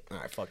in Cleveland. All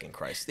right, fucking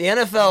Christ. The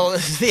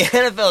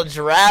NFL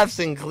drafts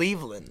in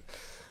Cleveland.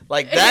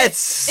 Like that's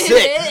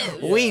sick.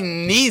 is. We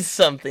need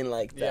something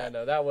like Yeah, that.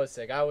 no, that was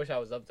sick. I wish I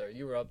was up there.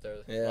 You were up there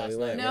Yeah, last we night.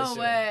 went No yesterday.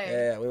 way.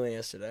 Yeah, we went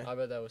yesterday. I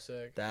bet that was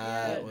sick.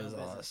 That Yeah, was no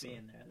business awesome.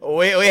 being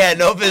there. We had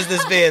no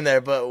business being there,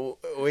 but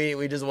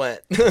we just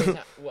went.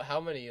 How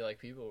many like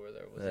people were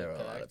there? Was There it were a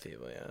lot packed? of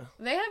people. Yeah.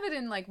 they have it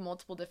in like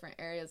multiple different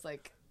areas,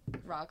 like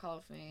Rock Hall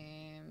of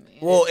Fame.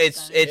 Well, and it's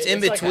stuff. it's in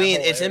It's like that between.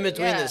 whole It's in area.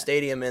 between Yeah. the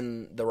stadium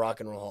and the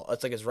Rock and Roll Hall.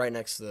 It's right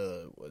next to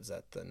the what's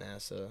that? The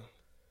NASA.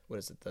 What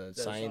is it? The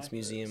Science science-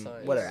 Museum.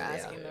 science. Whatever. You're Yeah.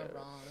 asking the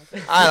wrong.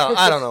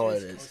 I don't know what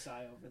it There's is.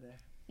 Kosai over there.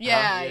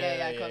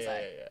 Yeah,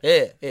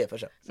 Kosai. Yeah, for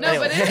sure. No,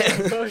 but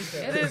it Oh, is.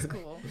 It is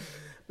cool.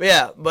 But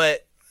yeah,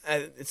 but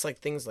it's like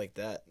things like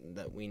that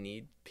we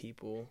need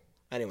people.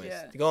 Anyways,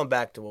 Yeah. going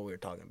back to what we were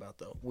talking about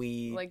though,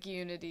 we Like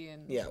unity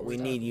and we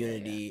need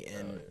unity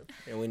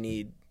and we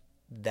need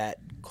that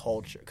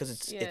culture because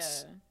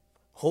it's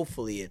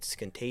hopefully it's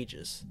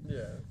contagious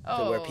Yeah.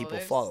 to where people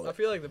follow I it.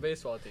 feel like the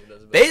baseball team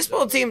does. a better Baseball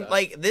job with team, that.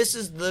 like this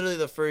is literally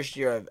the first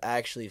year I've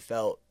actually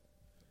felt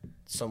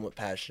somewhat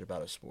passionate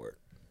about a sport.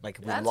 Like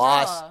if we That's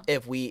lost, how-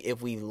 if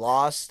we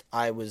lost,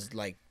 I was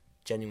like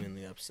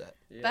genuinely upset.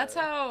 Yeah. That's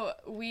how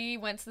we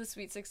went to the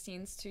Sweet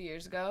 16s 2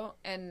 years ago,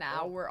 and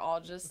now we're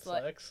all just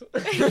like,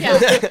 Sucks.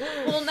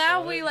 yeah. Well,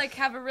 now we like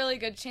have a really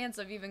good chance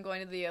of even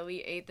going to the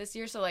Elite Eight this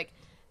year. So like,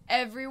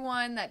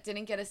 everyone that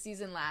didn't get a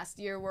season last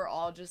year, we're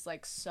all just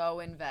like so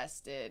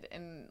invested,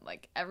 and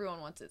like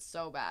everyone wants it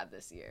so bad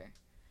this year.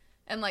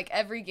 And like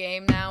every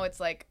game now, it's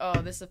like,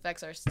 oh, this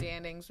affects our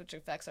standings, which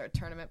affects our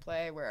tournament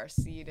play, where our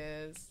seed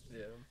is.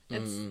 Yeah.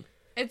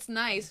 It's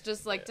nice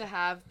just like to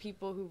have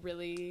people who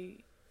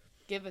really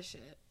give a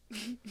shit.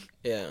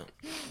 Yeah.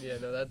 Yeah.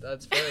 No,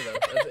 that's fair though.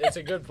 It's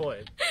a good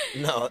point.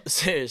 No,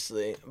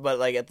 seriously. But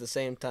like at the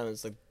same time,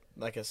 it's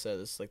like I said,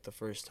 it's like the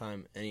first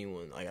time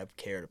anyone like I've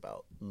cared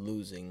about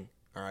losing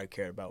or I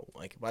cared about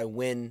like if I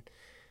win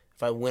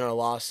or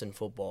lost in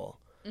football,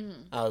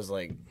 I was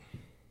like,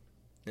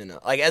 you know,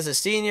 like as a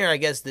senior, I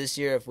guess this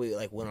year if we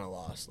like win or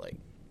lost, like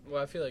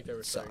Well, I feel like there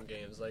were certain Suck.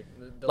 games like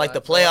the last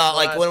playoff,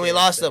 like when we game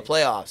lost the stinks.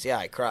 playoffs, yeah,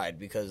 I cried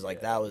because like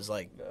Yeah. that was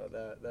like, No,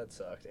 that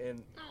sucked.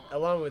 And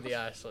along with the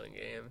Ashland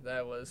game,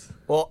 that was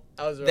well,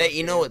 I was. a that rough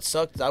you know game. what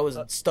sucked? I was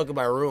stuck in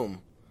my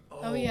room.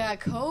 Oh yeah,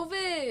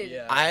 COVID.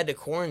 Yeah. I had to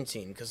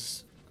quarantine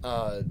because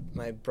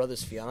my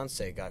brother's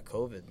fiance got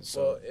COVID.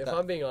 So Well, if that-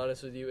 I'm being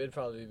honest with you, it'd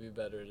probably be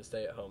better to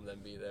stay at home than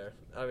be there.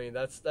 I mean,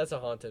 that's a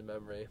haunted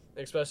memory,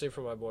 especially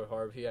for my boy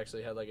Harv. He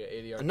actually had like an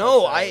 80-yard.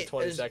 No, touchdown with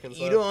 20 you seconds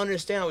don't left.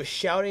 understand. I was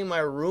shouting in my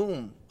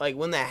room like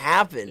when that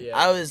happened. Yeah.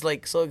 I was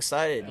like so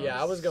excited.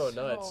 Yeah, I was going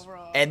nuts.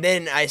 And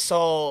then I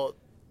saw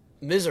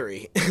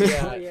Misery.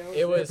 Yeah, Yeah,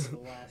 it was. the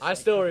last, I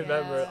still like,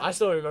 remember. Yeah. I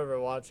still remember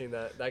watching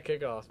that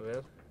kickoff,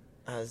 man.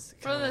 I was,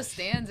 From the gosh.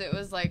 stands, it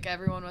was like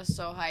everyone was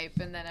so hype,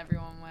 and then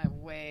everyone went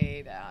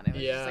way down. It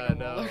was Yeah, just like a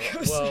no. roller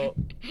coaster. Well,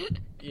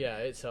 yeah,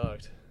 it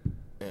sucked.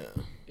 Yeah,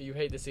 You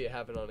hate to see it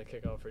happen on a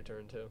kickoff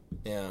return too.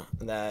 yeah,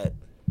 that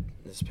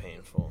is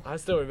painful. I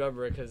still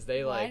remember it because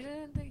they Why like.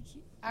 didn't they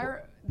keep?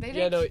 They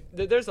didn't. Yeah,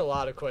 no. There's a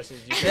lot of questions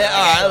you can Yeah,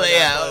 ask all on right,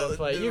 that part of the yeah.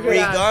 play. You could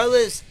ask-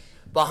 Regardless,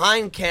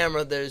 behind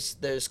camera,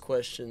 there's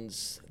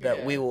questions that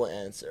Yeah. we will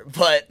answer,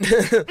 but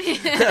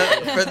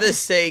for this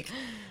sake,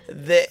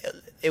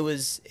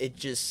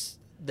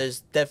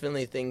 there's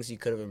definitely things you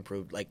could have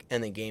improved, like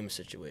in the game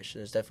situation.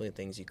 There's definitely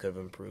things you could have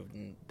improved,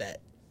 and that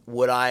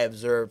what I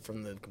observed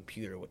from the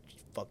computer, which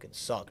fucking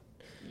sucked.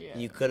 Yeah.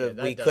 You could have,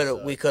 that we does could have,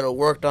 suck. we could have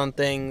worked on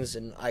things,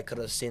 and I could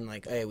have seen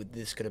like, hey,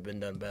 this could have been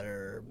done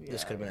better, or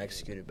this Yeah, could have been I mean,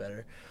 executed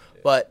better.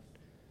 But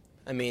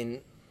I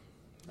mean,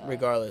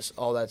 regardless,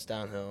 all that's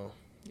downhill.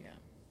 Yeah.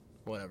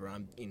 Whatever.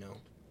 I'm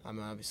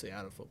obviously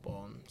out of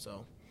football, and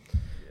so.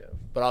 Yeah.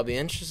 But I'll be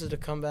interested to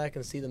come back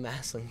and see the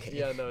Maslin game.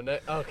 Yeah, no,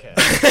 okay.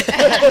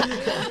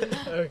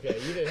 Okay,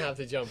 you didn't have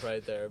to jump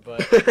right there,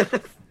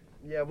 but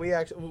yeah,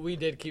 we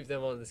did keep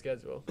them on the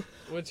schedule,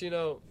 which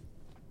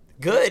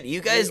Good. You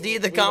guys We-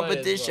 need the we might as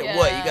competition. well.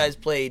 What? You Yeah. guys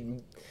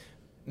played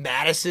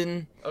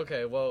Madison,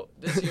 Okay, well,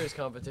 this year's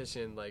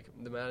competition, like,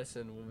 the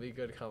Madison will be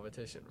good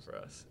competition for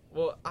us.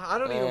 Well, I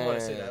don't even want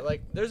to say that.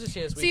 Like, there's a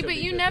chance we See, could but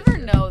be you good never this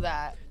year. know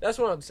that. That's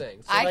what I'm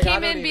saying. So, I like,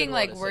 came don't in even being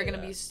like, wanna we're say gonna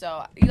that. be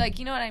so, like,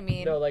 you know what I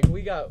mean? No, like,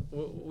 we got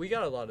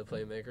a lot of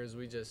playmakers.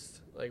 We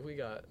just, like, we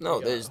got. No,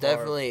 we got there's Hart,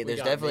 definitely- we there's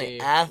got definitely me,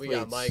 athletes. We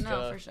got Micah.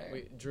 No, for sure.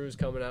 Drew's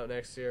coming out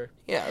next year.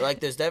 Yeah, like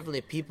there's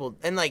definitely people,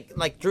 and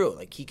like Drew,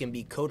 like he can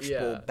be coachable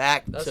Yeah,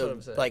 back that's to what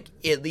I'm saying. like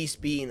at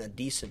least being a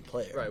decent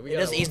player. Right, we It got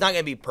doesn't- a he's lot- not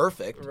gonna be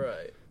perfect,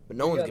 Right. but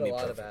no We one's got gonna be a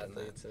lot perfect. of in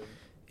that. athletes. And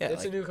Yeah,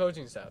 it's like, a new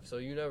coaching staff, so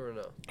you never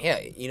know. yeah,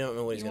 you don't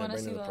know what he's You gonna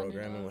wanna bring to see the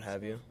program and what underdogs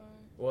have you. so far?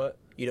 What?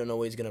 You don't know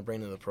what he's gonna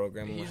bring to the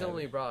program. And He's what have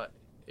only you. brought.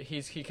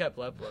 He kept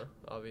Lepla,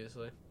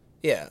 obviously.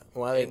 Yeah,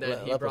 well, And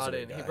then he Lepo's brought a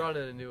in good he guy. brought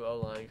in a new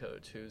O-line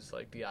coach who's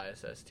like the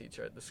ISS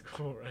teacher at the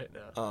school right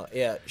now.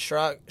 Yeah,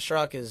 Schrock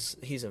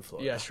he's in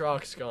Florida. Yeah,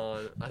 Schrock's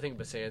gone. I think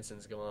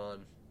Basanson's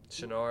gone.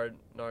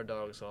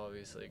 Nardog's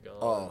obviously gone.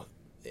 Oh,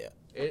 yeah.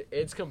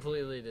 It's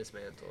completely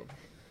dismantled.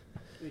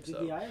 Wait, did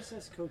So- the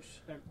ISS coach,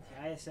 the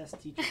ISS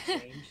teacher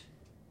change?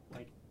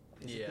 Like,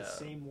 is it Yeah. the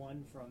same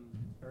one from,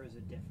 or is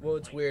it different? Well,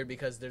 it's Like, weird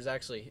because there's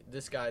actually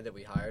this guy that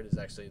we hired is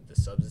actually the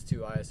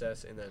substitute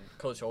ISS, and then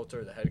Coach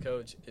Holter, the head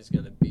coach, is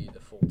going to be the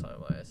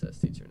full-time ISS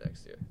teacher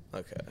next year.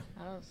 Okay.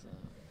 Oh, so.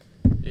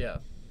 Yeah,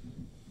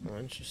 Well,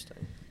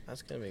 interesting.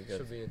 That's gonna be good.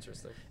 should be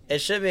interesting. It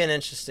should be an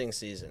interesting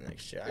season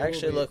next year. It I will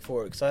actually be. look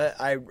forward because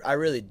I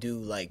really do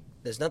like.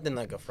 There's nothing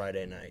like a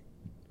Friday night.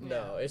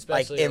 No, Like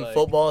especially in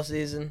football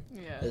season,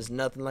 Yeah. there's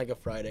nothing like a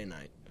Friday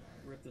night.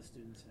 rip the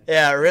students.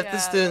 Yeah, rip the Yeah,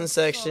 student that's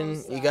so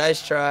section. You guys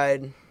sad.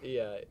 tried.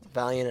 Yeah,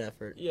 Valiant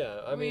effort. yeah.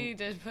 I we mean,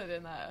 did put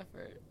in that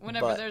effort.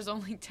 Whenever But- there's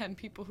only 10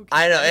 people who can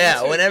I know, play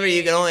yeah. two Whenever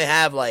you can games. only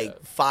have like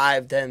Yeah.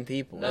 5-10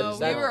 people. No, That's-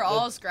 we were that-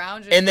 all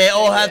scrounging. And they for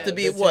all have tickets. to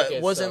be the what?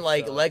 ticket Wasn't stuff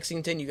like sucked.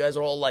 Lexington? You guys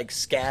are all like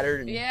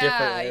scattered in different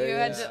Yeah, you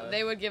had areas. to,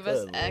 they would give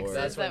us Good X's Lord.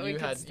 that's that when we you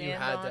could had stand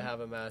to on. have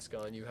a mask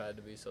on. You had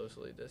to be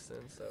socially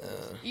distanced. So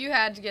You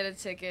had to get a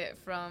ticket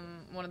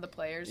from one of the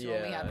players who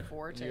only had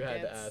 4 tickets. you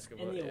had to ask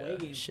And about the away it.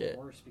 games Shit.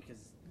 were worse because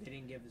they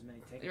didn't give as many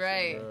tickets.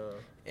 Right.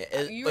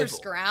 You were If-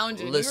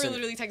 scrounging. listen, you were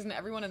literally texting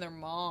everyone and their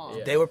mom.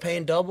 Yeah. They were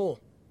paying double.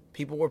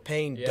 People were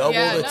paying Yeah. double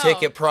Yeah, the no.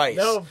 ticket price.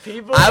 No,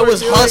 people. I were was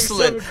doing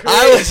hustling. some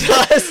I was crazy-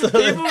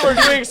 hustling. People were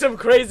doing some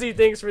crazy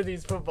things for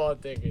these football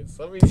tickets.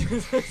 Let me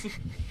just.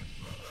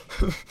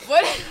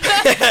 What?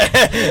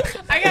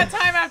 I got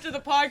time after the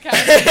podcast.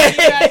 If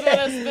you guys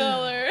want to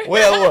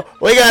spill or...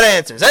 we got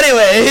answers.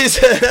 Anyways.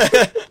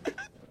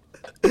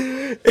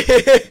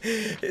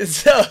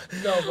 So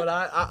No, but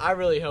I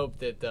really hope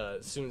that the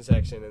student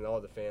section and all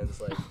the fans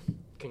like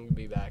can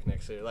be back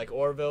next year. Like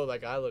Orville,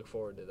 like I look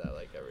forward to that.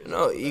 Like every.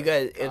 no, single you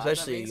day. guys, God,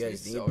 especially that you makes me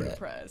guys need so that.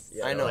 depressed.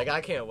 Yeah, I know. Like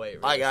I can't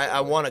wait. Like I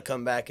realistically. want to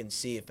come back and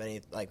see if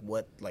any like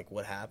what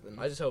happened.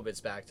 I just hope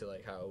it's back to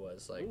like how it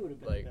was. We Like would have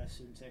been like the best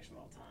student section of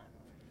all time.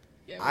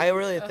 Yeah, I we-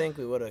 really think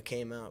we would have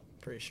came out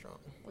pretty strong.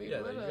 we yeah,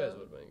 no, you would've. guys would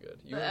have been good.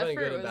 You The would have been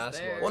good effort in was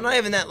basketball. there. Well, not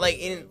even that. Like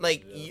in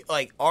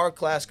like our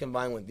class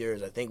combined with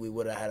yours, I think we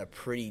would have had a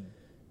pretty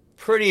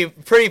poppin'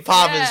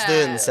 Yeah,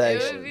 student it would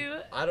section. be-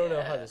 I don't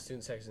know how yeah. the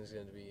student section is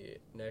going to be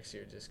next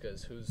year, just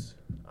because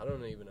I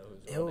don't even know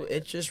who's. running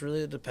It just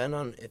really depend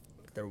on if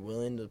they're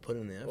willing to put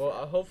in the effort. Well,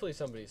 hopefully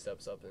somebody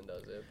steps up and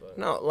does it, but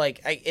No,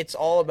 like it's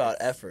all about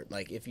effort.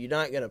 Like if you're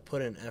not gonna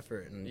put in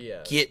effort and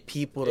Yeah. get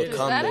people to It is.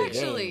 come that to the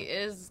actually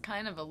game, is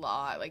kind of a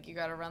lot. Like you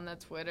got to run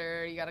that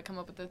Twitter, you got to come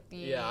up with the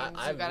themes, Yeah,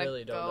 I you got to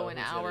really don't go know an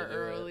who's hour gonna do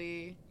it.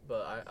 early.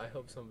 but I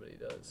hope somebody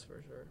does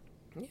for sure.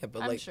 yeah.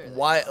 But I'm like, sure they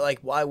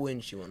why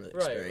wouldn't you want to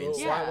Right? experience?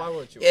 Well, Yeah. why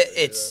won't you? want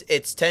to do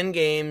It's 10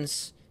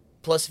 games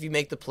plus if you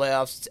make the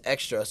playoffs, it's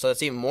extra, so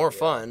it's even more Yeah.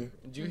 fun.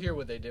 that. Did you hear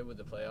what they did with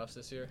the playoffs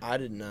this year? I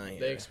did not. Hear.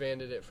 They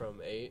expanded it from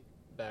 8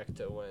 back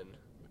to when.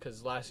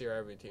 Because last year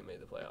every team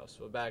made the playoffs,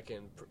 but back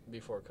in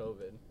before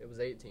COVID, it was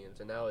 8 teams,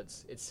 and now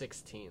it's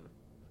 16.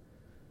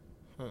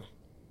 Huh.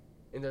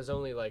 And there's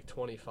only like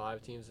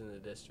 25 teams in the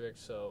district,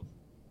 so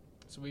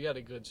we got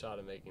a good shot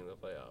at making the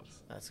playoffs.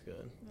 That's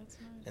good. That's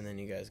nice. And then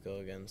you guys go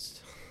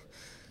against.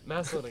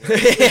 Maslin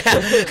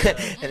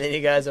yeah. And then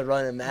you guys are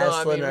running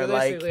Maslin or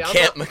like realistically,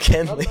 Camp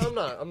McKinley.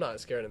 I'm not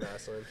scared of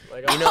Maslin.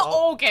 Like, You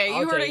know- Okay, I'll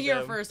you heard it take here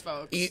them. first,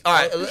 folks. All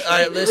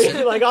right,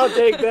 listen. Like I'll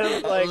take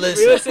them. Like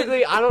Listen.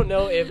 realistically, I don't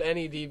know if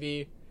any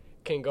DB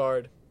can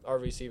guard our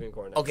receiving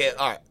corner. Okay,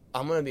 all right.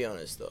 I'm gonna be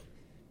honest though.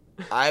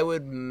 I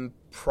would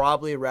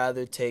probably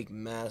rather take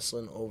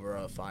Maslin over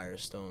a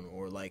Firestone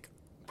or like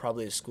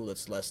probably a school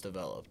that's less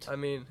developed. I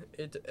mean,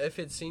 if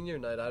it's senior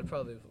night, I'd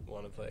probably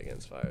want to play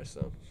against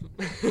Firestone.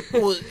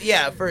 Well,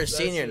 yeah, for a That's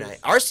senior just- night.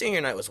 Our senior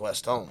night was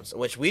West Holmes,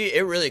 which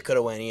it really could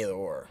have went either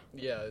or.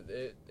 Yeah,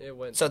 it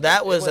went. So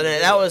that it was went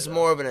that was good,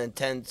 more of an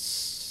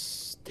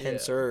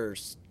intenser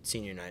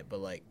senior night, but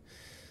like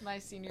My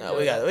senior no,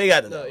 year. we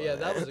got the No, dub. yeah,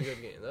 that was a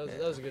good game. That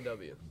was a good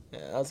W. Yeah,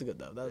 that was a good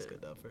dub. That was a Yeah.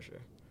 good dub for sure.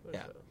 For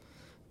Yeah. sure.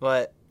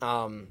 But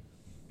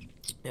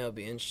it'll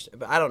be interesting.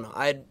 But I don't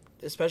know.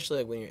 Especially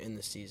like when you're in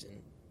the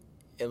season.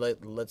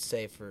 Let's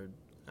say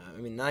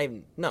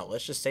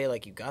let's just say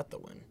like you got the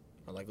win,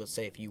 or like let's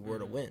say if you were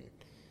to Mhm. win,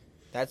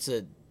 that's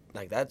a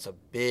that's a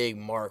big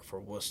mark for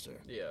Worcester.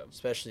 Yeah.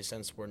 Especially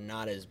since we're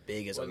not as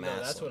big as a No,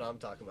 Massillon. that's what I'm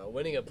talking about.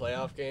 Winning a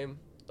playoff game,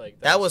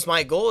 that was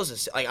my goal.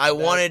 I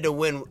wanted to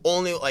win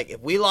only,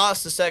 if we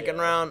lost the second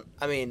round,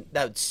 I mean,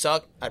 that would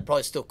suck. I'd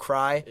probably still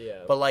cry.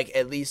 Yeah. But,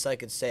 at least I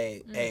could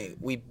say, hey,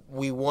 we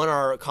won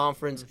our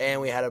conference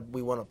and we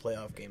won a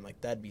playoff game.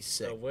 That'd be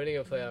sick. So winning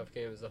a playoff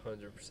game is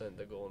 100%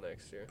 the goal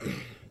next year.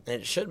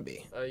 And it should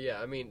be. Yeah,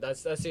 I mean,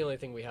 that's the only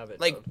thing we haven't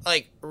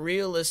done.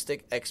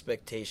 Realistic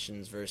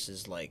expectations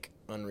versus,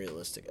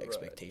 unrealistic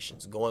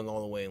expectations. Going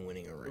all the way and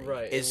winning a ring.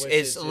 Right.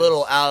 It's a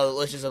little out of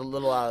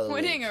the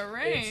winning a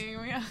ring.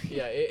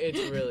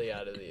 It's really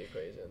out of the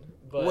equation.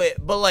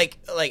 But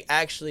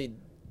actually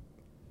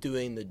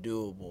doing the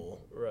doable.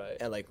 Right.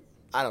 And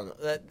I don't know.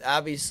 That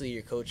obviously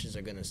your coaches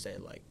are gonna say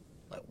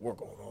we're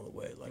going all the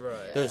way.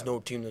 There's no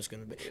team that's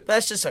gonna be. But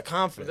that's just a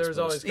confidence. There's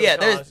always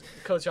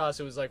Coach Haas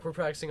who was we're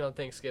practicing on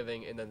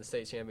Thanksgiving, and then the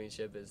state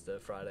championship is the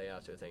Friday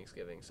after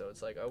Thanksgiving. So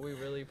it's are we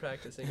really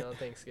practicing on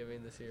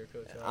Thanksgiving this year,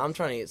 Coach Haas? I'm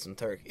trying to get some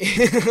turkey.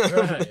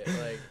 Right.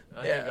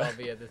 I think I'll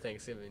be at the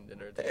Thanksgiving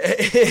dinner too.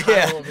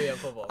 I won't be at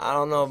football. I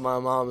don't know if my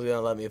mom's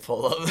gonna let me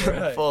pull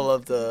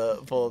up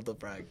the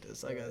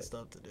practice. I got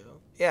stuff to do.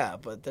 Yeah,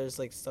 but there's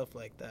stuff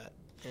like that,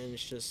 and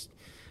it's just.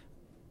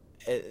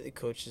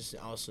 Coaches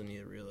also need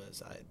to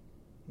realize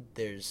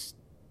there's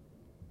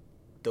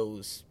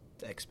those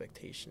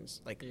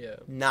expectations,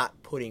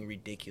 not putting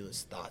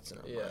ridiculous thoughts in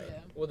our mind. Yeah.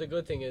 Well, the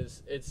good thing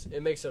is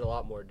it makes it a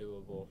lot more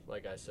doable.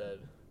 Like I said,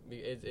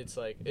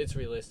 it's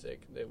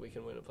realistic that we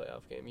can win a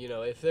playoff game.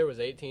 If there was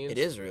 8 teams, it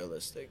is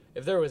realistic.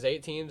 If there was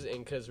 8 teams,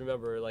 and because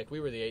remember, we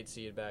were the 8th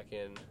seed back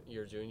in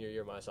your junior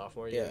year, my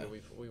sophomore year, and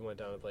we went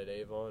down and played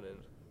Avon and.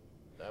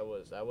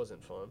 That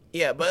wasn't fun.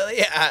 Yeah, but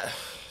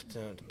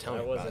tell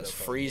me about it. It's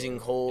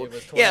freezing cold.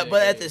 It yeah,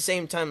 but at the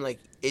same time,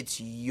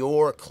 it's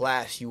your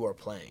class you are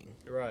playing.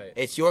 Right.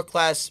 It's your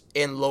class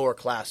and lower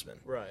classmen.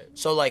 Right.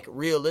 So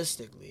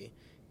realistically,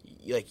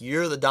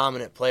 you're the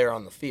dominant player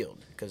on the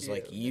field because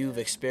you've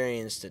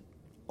experienced it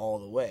all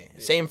the way.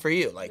 Yeah. Same for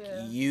you.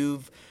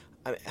 You've.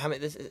 How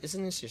many?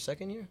 Isn't this your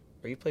second year,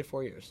 or you played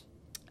 4 years?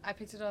 I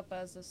picked it up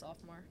as a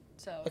sophomore,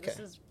 so this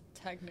is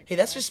technically. Hey,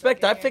 that's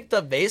respect. I picked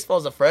up baseball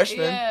as a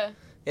freshman. Yeah.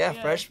 Yeah,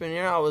 freshman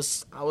year, I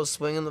was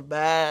swinging the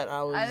bat.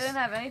 I didn't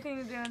have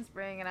anything to do in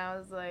spring, and I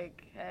was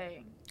like,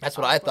 hey. That's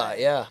what I thought,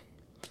 yeah.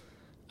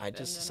 I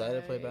just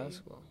decided to play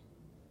basketball.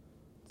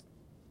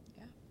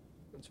 Yeah.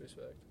 That's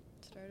respect.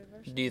 Started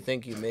varsity. Do you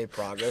think you made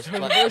progress?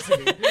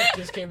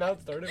 Just came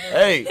out, started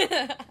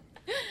varsity.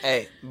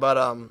 Hey,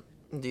 but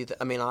do you?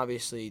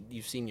 Obviously,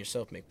 you've seen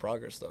yourself make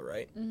progress, though,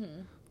 right?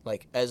 Mm-hmm.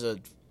 As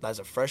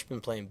a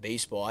freshman playing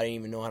baseball, I didn't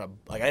even know how to.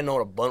 I didn't know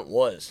what a bunt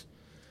was.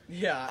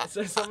 Yeah,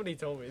 somebody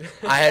told me that.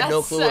 I had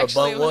no clue what a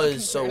bunt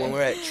was, so when we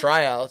were at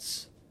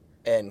tryouts,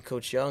 and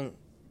Coach Young,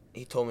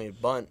 he told me to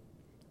bunt,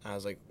 I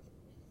was like,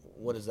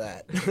 what is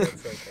that? That's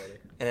so funny.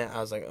 And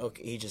I was like,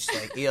 okay, he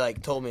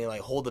told me,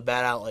 hold the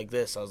bat out like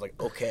this. I was like,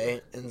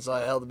 okay. And so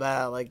I held the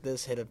bat out like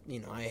this, I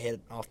hit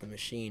it off the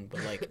machine, but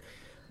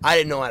I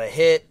didn't know how to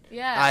hit.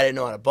 Yeah. I didn't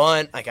know how to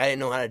bunt. I didn't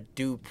know how to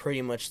do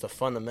pretty much the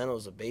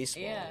fundamentals of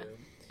baseball. Yeah.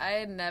 I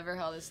had never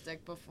held a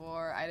stick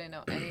before. I didn't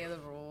know any of the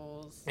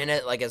rules. And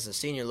as a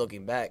senior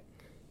looking back,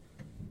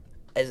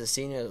 I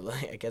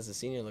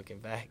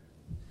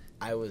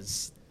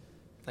was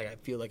I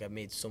feel like I've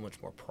made so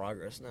much more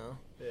progress now.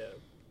 Yeah.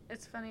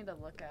 It's funny to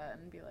look at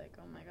and be like,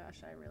 oh my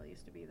gosh, I really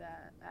used to be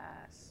that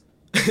ass.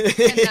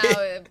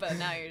 But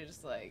now you're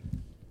just like,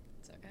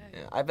 it's okay.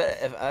 Yeah, I bet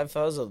if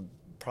I was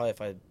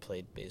if I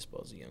played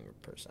baseball as a younger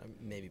person,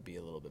 I'd maybe be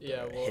a little bit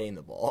better at hitting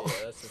the ball. Yeah,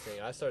 that's the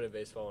thing. I started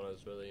baseball when I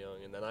was really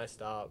young, and then I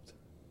stopped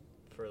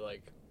for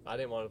I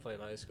didn't want to play in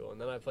high school, and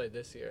then I played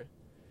this year.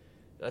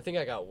 And I think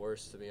I got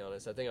worse, to be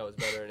honest. I think I was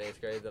better in 8th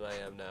grade than I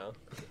am now.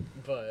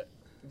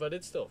 But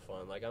it's still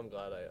fun. I'm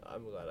glad I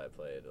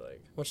played.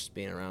 Well, just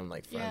being around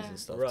friends and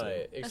stuff.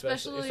 Right. Too.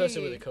 Especially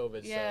with the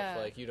COVID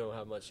stuff. You don't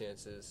have much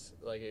chances.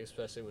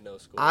 Especially with no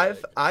school.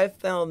 I've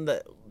found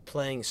that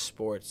playing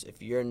sports,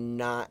 if you're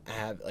not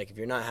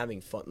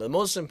having fun, the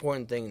most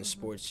important thing in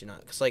sports, you're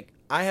not. Because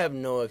I have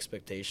no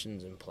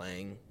expectations in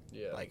playing.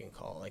 Yeah. In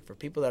college, for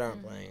people that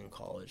aren't playing in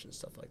college and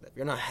stuff like that, if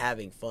you're not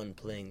having fun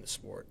playing the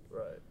sport.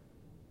 Right.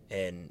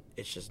 And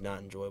it's just not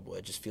enjoyable.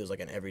 It just feels like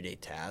an everyday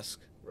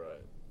task.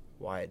 Right.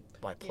 Why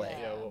play?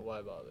 Yeah,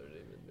 why bother to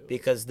even do it?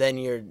 Because then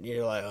you're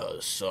like, oh,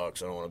 this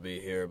sucks. I don't want to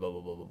be here. Blah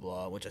blah blah blah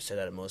blah. Which I say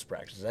that at most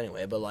practices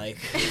anyway. But I've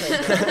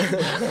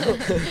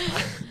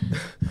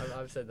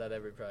said that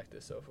every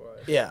practice so far.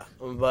 Yeah,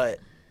 but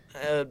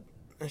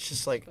it's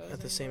just at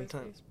the same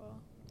time. Baseball.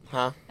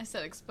 Huh? I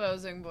said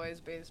exposing boys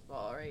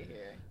baseball right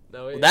here.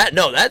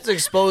 That's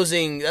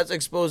exposing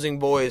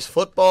boys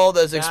football.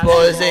 That's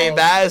exposing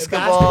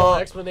basketball.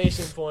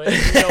 Explanation point.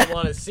 You don't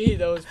want to see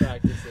those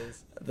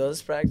practices.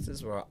 Those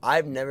practices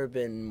I've never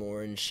been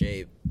more in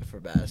shape for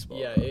basketball.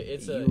 Yeah,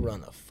 you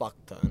run a fuck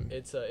ton.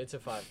 It's a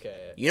 5K.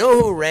 You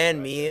know who ran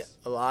me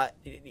a lot?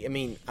 I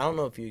don't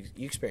know if you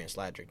experienced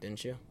Ladrick,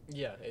 didn't you?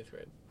 Yeah, 8th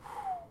grade.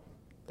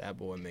 That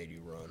boy made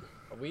you run.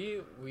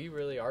 We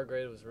really, our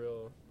grade was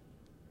real.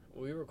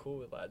 we were cool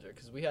with Ladrick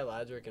because we had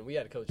Ladrick and we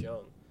had Coach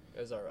Young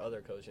as our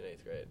other coach in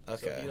 8th grade.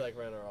 Okay. So he like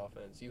ran our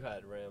offense. You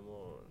had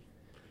Ramon.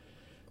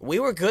 We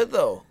were good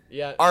though.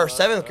 Yeah. Our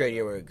 7th grade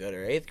year we were good.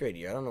 Our 8th grade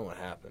year, I don't know what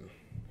happened.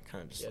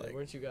 Kind of just Yeah,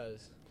 weren't you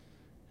guys?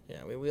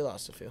 Yeah, we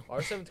lost a few.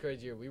 Our 7th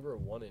grade year we were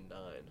 1-9.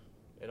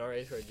 In our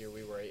 8th grade year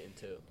we were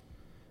 8-2.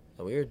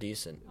 Oh, we were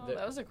decent. Oh,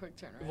 that was a quick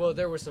turnaround. Well,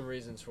 there were some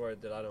reasons for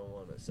it that I don't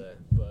want to say,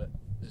 but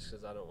just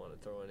because I don't want to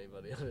throw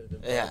anybody under the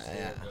bus.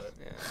 Yeah.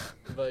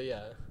 But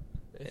yeah,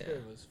 8th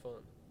grade was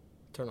fun.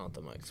 Turn off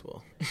the mics,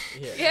 Will.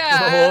 Yeah.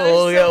 Yeah.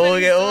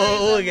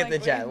 We'll get the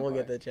chat. We'll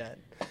get the chat.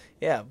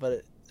 Yeah,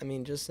 but I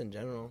mean, just in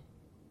general,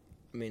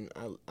 I mean,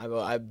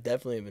 I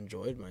definitely have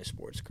enjoyed my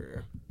sports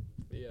career.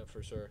 Yeah,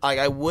 for sure. Like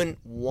I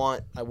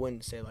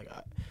wouldn't say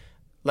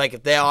like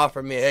if they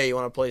offered me, hey, you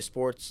want to play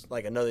sports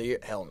like another year?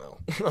 Hell no.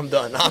 I'm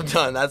done.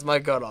 That's my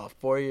cutoff.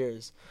 4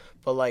 years.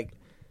 But like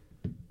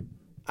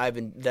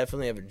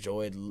definitely have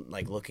enjoyed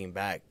like looking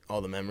back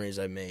all the memories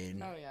I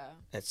made. Oh yeah.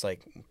 It's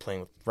like playing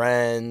with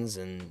friends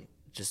and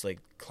just like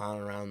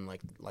clowning around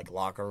like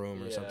locker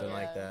room or something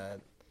like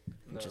that.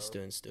 No. Just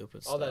doing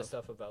stupid stuff. All that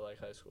stuff about like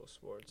high school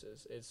sports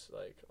it's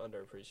like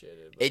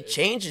underappreciated. It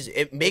changes.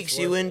 It makes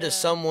you into it.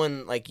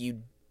 someone like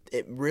you.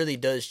 It really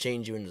does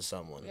change you into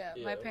someone. Yeah,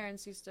 my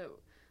parents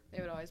they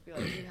would always be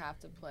like, you have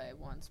to play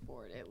one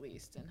sport at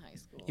least in high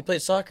school. You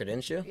played soccer,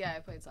 didn't you? Yeah, I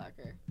played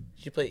soccer.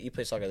 You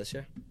played soccer this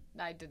year?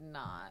 I did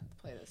not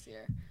play this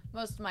year.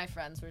 Most of my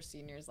friends were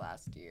seniors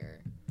last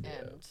year,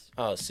 and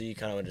oh, so you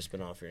kind of just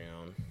been off your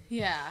own.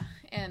 Yeah,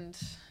 and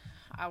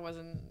I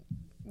wasn't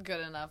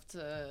good enough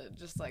to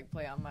just like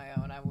play on my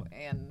own.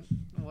 and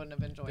wouldn't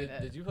have enjoyed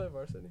it. Did you play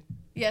varsity?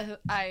 Yeah,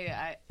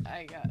 I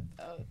got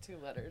 2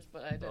 letters,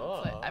 but I didn't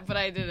play. But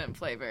I didn't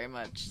play very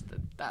much.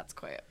 That's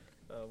quite.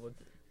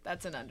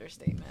 That's an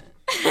understatement.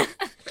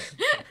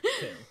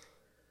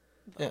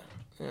 Yeah.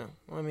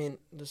 Well, I mean,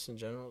 just in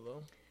general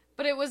though.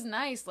 But it was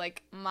nice.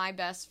 Like my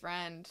best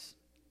friend,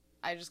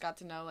 I just got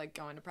to know like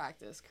going to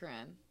practice.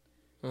 Corinne.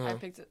 I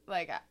picked it.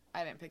 Like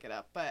I didn't pick it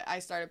up, but I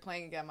started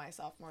playing again my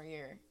sophomore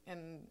year,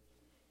 and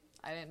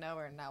I didn't know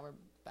her, and now we're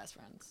best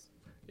friends.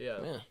 Yeah.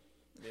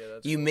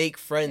 That's you cool. make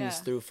friends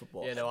through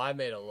football. Yeah, no, I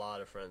made a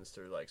lot of friends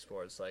through like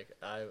sports. Like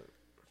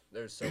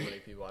there's so many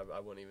people I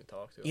wouldn't even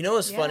talk to. You know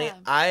what's funny?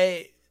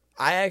 I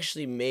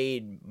actually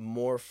made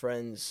more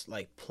friends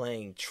like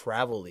playing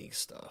travel league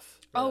stuff.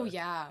 Oh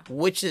yeah.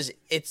 Which is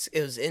it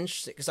was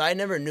interesting because I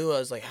never knew. I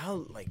was like,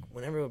 how like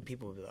whenever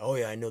people would be like, oh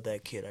yeah, I know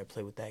that kid. I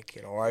play with that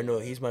kid, or I know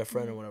he's my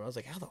friend or whatever. I was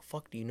like, how the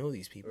fuck do you know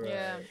these people?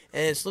 Yeah.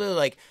 And it's literally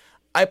like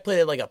I played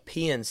at like a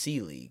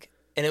PNC league,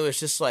 and it was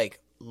just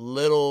like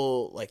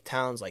little like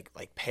towns like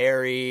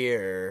Perry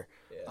or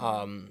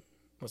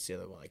what's the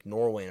other one, like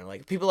Norway or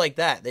like people like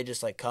that. They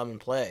just like come and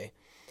play,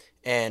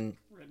 and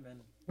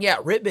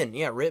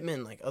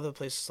Rittman, like other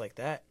places like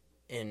that.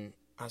 And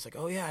I was like,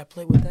 oh yeah, I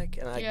played with that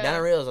kid. And then I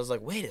realized I was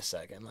like, wait a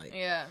second, like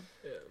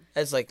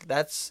it's like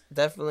that's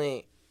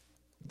definitely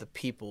the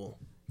people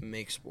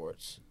make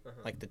sports,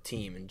 like the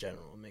team in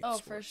general makes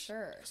sports. For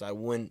sure. Because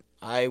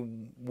I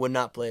would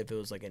not play if it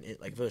was like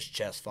if it was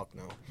chess. Fuck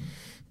no.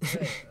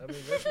 Yeah, I mean,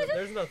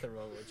 there's nothing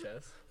wrong with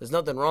chess. There's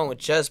nothing wrong with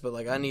chess, but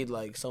like I need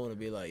like someone to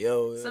be like,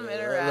 yo, some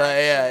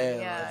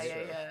interaction.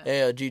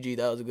 Yeah, GG,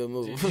 that was a good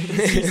move.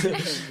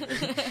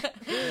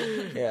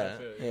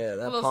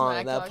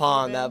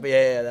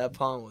 That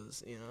pawn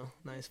was,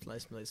 nice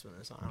placement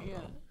or something. I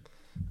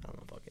don't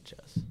know fucking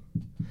chess.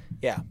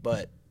 Yeah,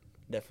 but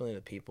definitely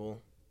the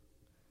people.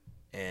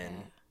 And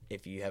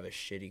if you have a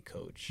shitty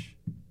coach,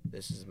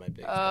 this is my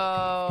biggest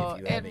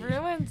pet peeve. It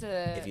ruins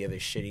it. If you have a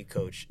shitty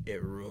coach,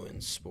 it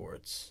ruins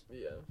sports.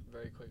 Yeah,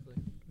 very quickly.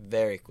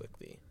 Very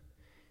quickly.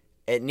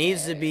 It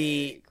needs to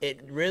be.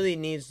 It really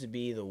needs to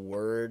be the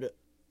word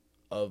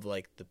of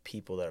like the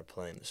people that are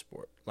playing the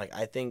sport. Like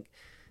I think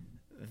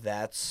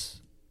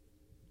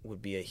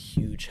would be a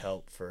huge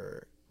help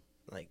for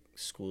like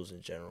schools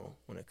in general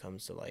when it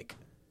comes to like,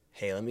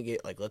 hey,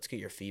 let's get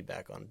your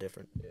feedback on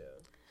different. Yeah.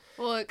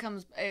 Well,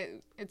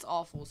 it's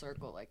all full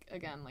circle. Like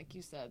again, like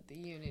you said, the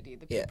unity,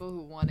 the people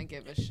who want to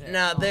give a shit.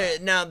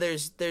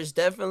 There's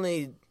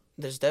definitely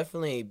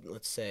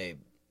let's say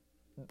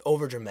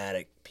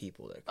overdramatic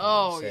people that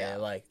come and say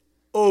like,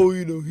 oh,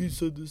 he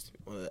said this to me.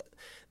 Well,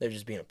 they're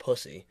just being a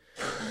pussy.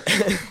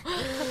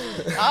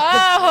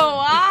 Oh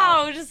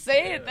wow, just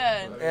say it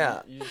then.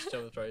 Yeah, you just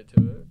jumped right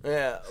to it.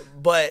 Yeah,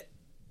 but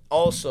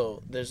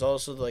also there's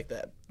also like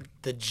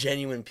the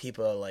genuine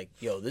people are like,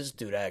 yo, this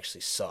dude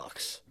actually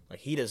sucks. Like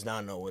he does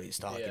not know what he's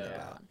talking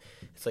about.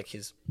 It's like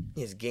his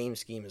game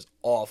scheme is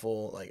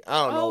awful. Like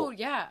I don't know. Oh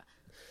yeah.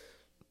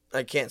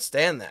 I can't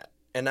stand that,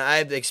 and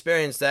I've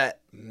experienced that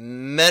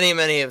many,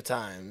 many of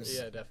times.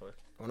 Yeah, definitely.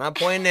 I'm not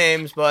pointing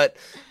names, but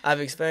I've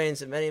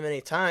experienced it many,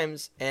 many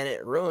times, and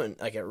it ruined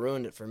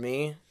it for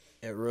me.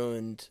 It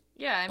ruined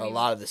a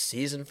lot of the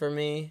season for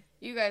me.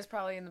 You guys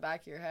probably in the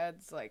back of your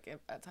heads, like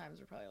at times,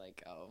 were probably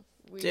like, "Oh,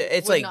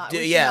 it's like, all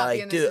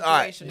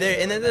right." And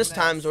then there's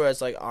times where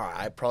it's like, all right,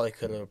 I probably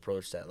could have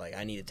approached that. Like,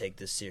 I need to take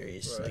this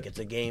serious. Right. Like, it's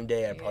a game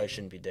day. I probably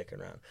shouldn't be dicking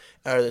around.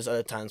 Or there's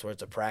other times where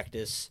it's a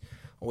practice,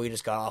 we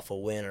just got off a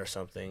win or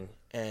something,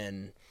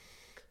 and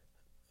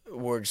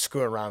we're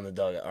screwing around in the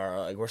dugout, or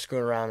like we're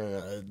screwing around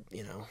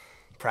in a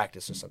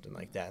practice or something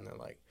like that, and they're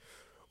like,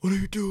 "What are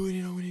you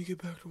doing? When you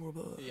get back to work?"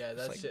 Blah, blah. Yeah,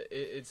 that's it's like,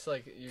 it's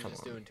like you're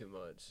just doing too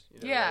much.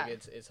 Yeah.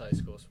 Like it's high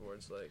school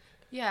sports, like.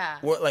 Yeah.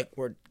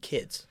 We're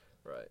kids.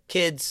 Right.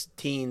 Kids,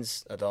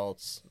 teens,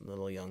 adults,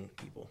 little young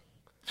people.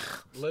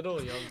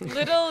 Little young people.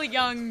 Little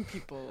young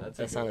people.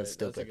 That sounded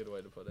stupid. That's a good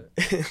way to put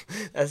it.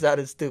 That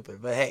sounded stupid,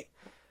 but hey,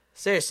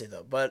 seriously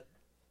though. But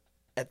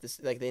at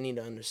this, like, they need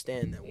to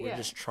understand that we're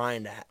just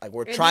trying to,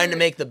 we're trying to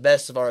make the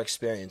best of our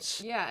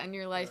experience. Yeah, and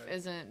your life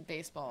isn't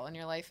baseball, and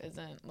your life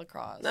isn't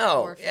lacrosse.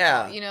 No, or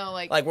football,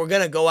 like we're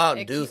gonna go out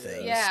and do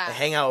things. Yeah.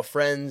 Hang out with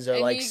friends, or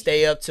And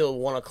stay up till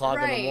 1 o'clock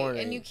in the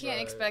morning. And you can't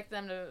expect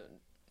them to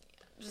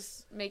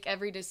just make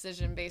every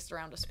decision based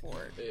around a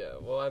sport. Yeah,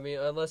 well, I mean,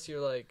 unless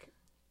you're like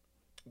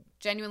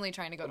genuinely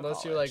trying to go to college.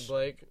 Unless you're like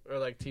Blake or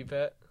like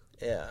T-Pet.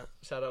 Yeah.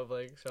 Shout out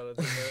Blake. Shout out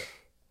T-Pet.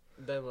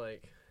 Then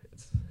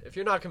if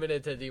you're not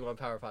committed to D1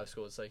 Power 5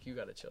 school, it's like you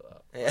gotta chill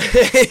out. Yeah.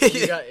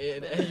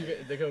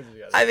 The coaches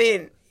gotta. I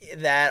mean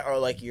that, or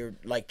like you're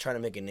like trying to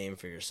make a name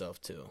for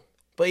yourself too.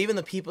 But even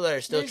the people that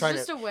are still trying to.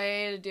 There's just a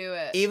way to do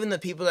it. Even the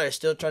people that are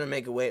still trying to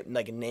make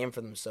a name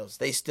for themselves,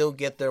 they still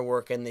get their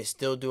work and they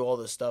still do all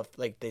this stuff.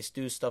 Like, they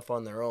do stuff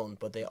on their own,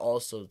 but they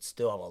also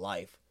still have a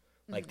life.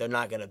 Like, they're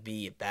not gonna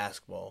be at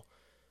basketball,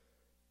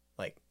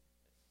 like,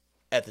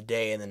 at the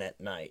day and then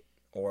at night,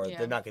 or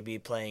they're not gonna be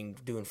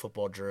doing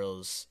football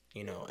drills,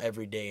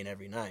 every day and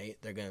every night.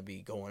 They're gonna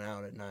be going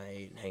out at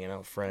night, hanging out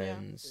with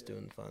friends,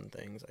 doing fun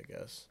things, I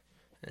guess.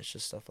 And it's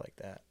just stuff like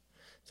that.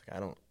 It's like, I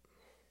don't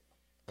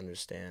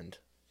understand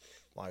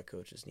why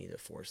coaches need to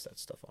force that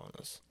stuff on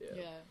us.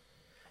 Yeah.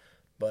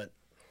 But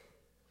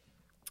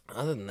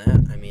other than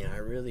that, I mean,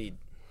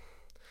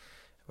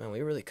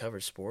 we really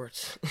covered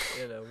sports.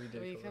 Yeah, no, we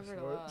did. We covered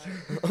sports.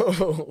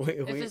 a lot.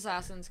 If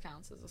Assassins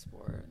counts as a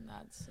sport, and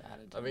that's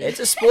added to it. It's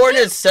a sport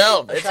in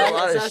itself. It's a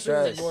lot of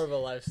stress. It's more of a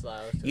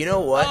lifestyle. You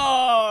know what?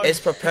 Oh. It's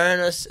preparing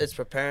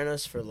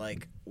us for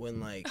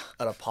when an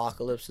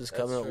apocalypse is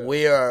coming. True.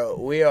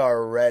 We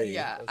are ready.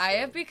 Yeah, That's I right.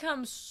 have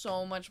become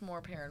so much more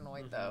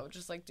paranoid though,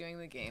 just doing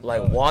the game.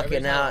 Like Every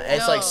walking time out, I it's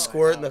walk like out of my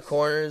squirting the house.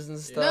 corners and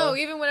stuff. No,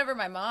 even whenever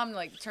my mom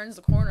turns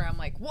the corner, I'm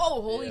like,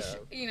 whoa, holy Yeah.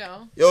 shit,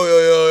 Yo, yo,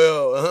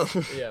 yo,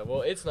 yo. Yeah,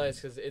 well, it's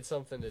nice because it's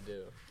something to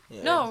do.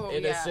 Yeah. No,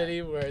 In a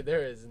city where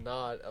there is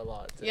not a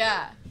lot to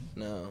Yeah,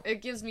 No.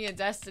 it gives me a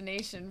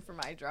destination for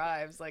my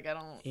drives. Like I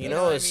don't, You know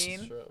know, what I it's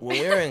mean? True. when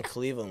we were in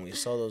Cleveland, we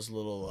saw those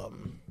little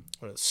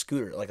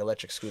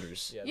electric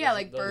scooters. Yeah, those-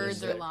 like those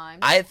birds are or sick. limes.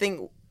 I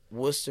think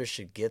Worcester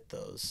should get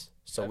those,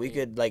 so I we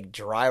mean- could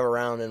drive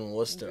around in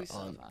Worcester It'd be so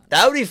on. fun.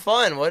 That would be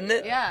fun, wouldn't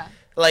it? Yeah,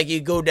 Like you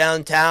go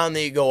downtown,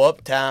 then you go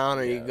uptown,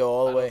 or you Yeah, go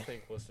all the I way. don't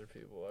think Worcester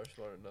people are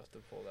smart enough to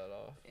pull that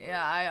off.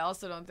 yeah. I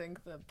also don't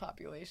think the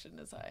population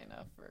is high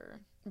enough for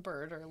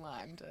bird or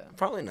lime to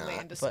Probably not.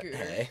 land a But scooter.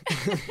 hey,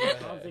 I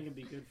don't think it'd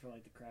be good for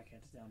the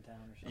crackheads downtown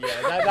or something.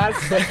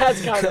 Yeah,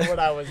 that's kind of what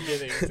I was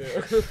getting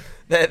to.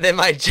 they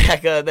might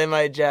jack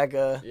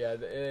a. Yeah,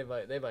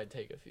 they might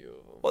take a few of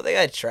them. Well, they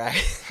got track.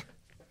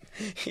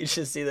 You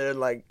just see they're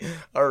in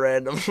a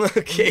random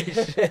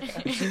location.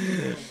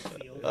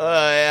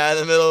 Oh yeah, in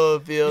the middle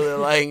of the field,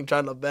 they're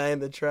trying to bang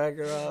the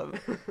tracker up.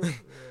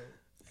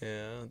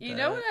 Yeah. You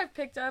know what I've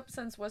picked up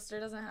since Worcester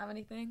doesn't have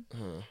anything?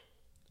 Huh.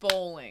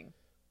 Bowling.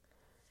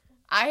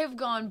 I have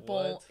gone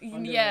bowling.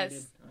 What?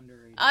 Yes.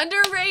 Underrated.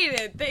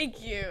 Underrated.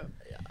 Thank you.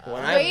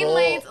 When I Wayne bowl,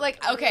 Lane's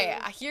okay,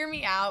 hear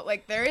me out.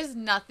 There is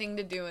nothing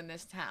to do in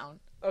this town.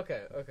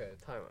 Okay,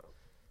 time out.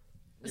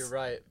 You're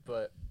right,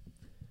 but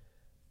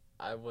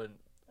I wouldn't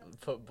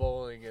put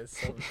bowling as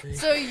something.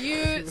 So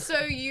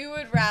you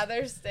would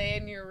rather stay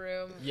in your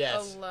room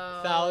yes, alone,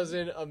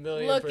 1,000, a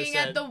million looking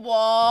percent. at the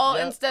wall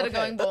Yep, instead of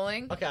okay. going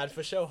bowling? Okay, I'd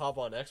for sure hop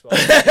on Xbox.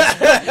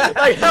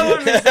 I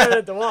wouldn't be staring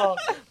at the wall,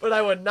 but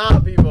I would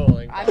not be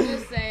bowling. I'm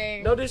just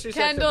saying. No disrespect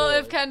to Kendall, if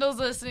bowling. Kendall's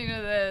listening to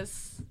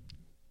this,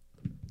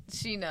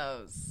 she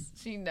knows.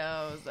 She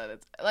knows that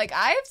it's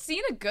I've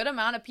seen a good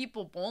amount of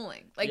people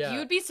bowling. Yeah.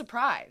 You'd be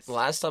surprised.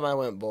 last time I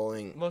went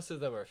bowling, Most of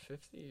them are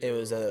 50. it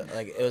was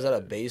at a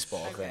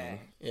baseball Okay. thing.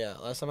 Yeah,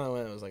 last time I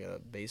went, it was at a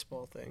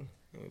baseball thing.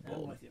 And we I'm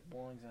bowled. with you.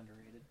 Bowling's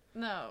underrated.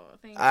 No,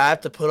 thank I have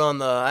you. to put on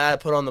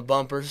the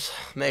bumpers.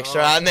 Make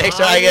sure Oh, I get That's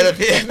why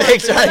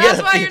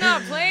a you're few,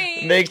 not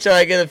playing. make sure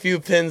I get a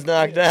few pins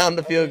knocked down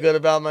to feel good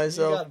about You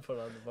myself. gotta put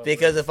on the bumpers.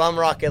 Because if I'm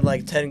rocking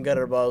 10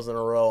 gutter balls in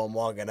a row, I'm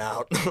walking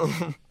out.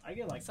 I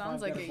get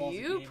Sounds 5 like gutter a balls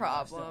you game, and I still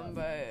problem, have-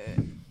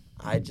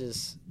 but I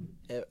just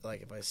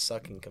if I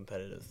suck in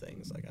competitive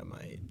things, I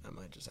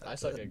might just have I to.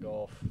 suck at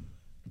golf.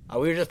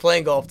 We were just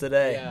playing golf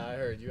today. Yeah, I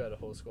heard you had a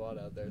whole squad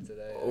out there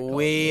today.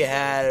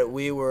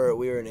 We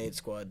were an 8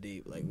 squad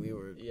deep. We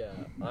were. Yeah,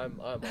 I'm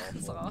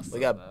that's awful. awesome. We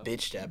got though.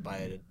 bitched at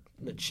by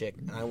the chick,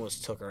 and I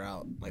almost took her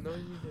out. No, you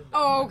didn't.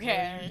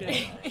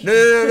 Okay.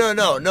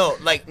 No.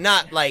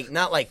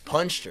 Not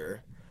punched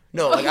her.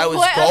 No, I was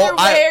What other way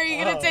I are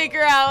you gonna take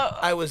her out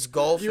I was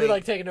golfing. You were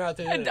taking her out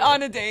to dinner.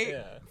 on a date?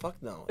 Yeah. Fuck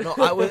no. No,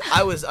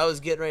 I was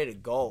getting ready to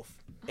golf.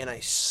 and I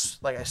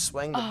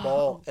swung the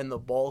ball, and the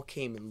ball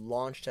came and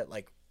launched at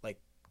like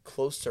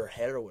close to her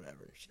head or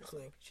whatever. And she's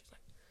like,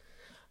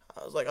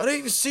 I was like, I didn't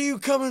even see you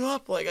coming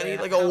up. Like, I need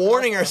like a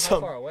warning or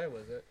something. How far away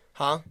was it?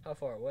 Huh? How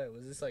far away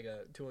was this? Like a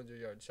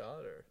 200-yard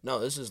shot or? No,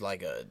 this is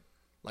like a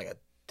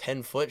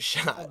 10-foot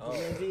shot.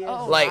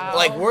 Oh, like wow.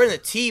 like we're in the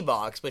tee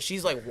box, but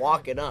she's like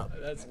walking up.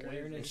 That's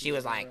crazy. And she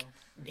was like,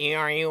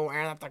 "Are you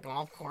aware that the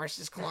golf course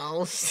is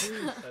closed?"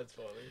 That's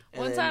funny.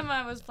 One time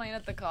I was playing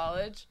at the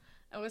college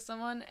with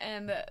someone,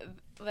 and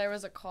there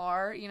was a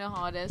car. You know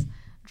how it is,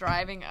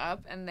 driving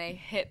up, and they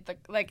hit the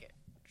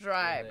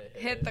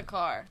hit the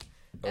car,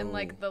 and Oh.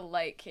 like the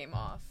light came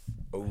off.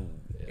 Oh,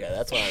 yeah,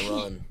 that's why I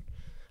run.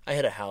 I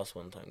hit a house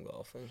one time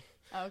golfing.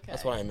 Okay.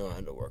 That's why I know I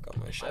had to work on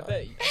my shot.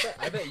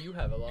 I bet you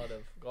have a lot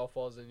of golf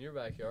balls in your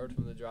backyard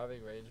from the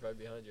driving range right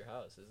behind your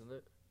house, isn't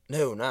it?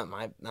 No, not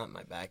my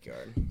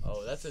backyard.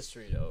 Oh, that's a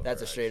street over.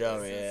 That's a straight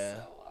over, This is yeah.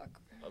 so awkward.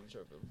 I'm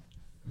tripping.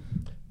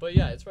 But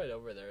yeah, it's right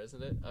over there,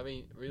 isn't it? I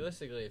mean,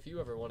 realistically, if you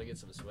ever want to get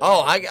some swing.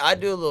 Oh, I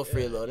do a little yeah,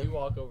 freeloading. You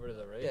walk over to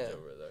the range Yeah.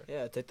 over there.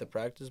 Yeah, I take the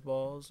practice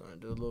balls and I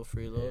do a little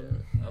Yeah.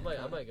 freeloading.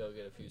 I might go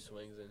get a few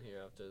swings in here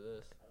after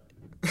this.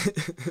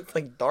 It's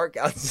like dark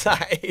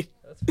outside.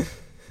 That's fine.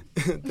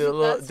 do a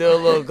little That's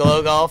little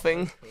glow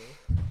golfing. Cool.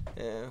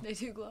 Yeah. They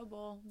do glow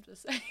ball. I'm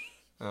just saying.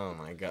 Oh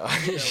my Yeah,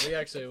 gosh. we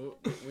actually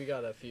we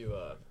got a few.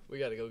 We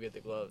got to go get the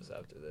gloves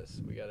after this.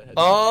 We got to head.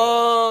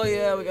 Oh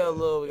yeah, we got a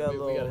little. we gotta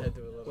head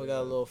to a little. We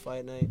got a little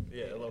fight night.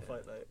 Yeah, a little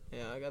fight night.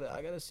 Yeah, I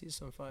gotta see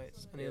some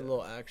fights. I need a Yeah.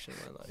 little action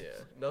in my life. Yeah,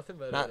 nothing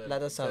better. Not than, that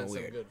does sound than some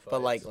weird, good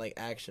but fights. like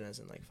action as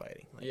in like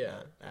fighting. Like yeah,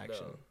 not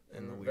action no.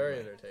 in the weird Very way.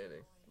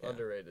 entertaining. Yeah.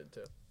 Underrated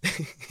too.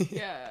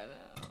 Yeah.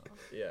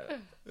 Yeah.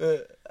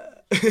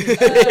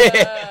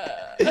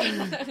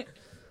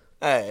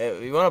 Hey,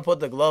 if you want to put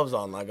the gloves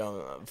on, like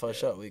for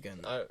sure, we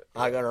can.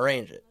 I can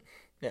arrange it.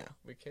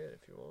 We can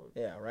if you want.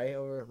 Yeah, right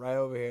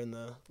over here in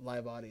the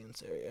live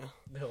audience area.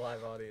 The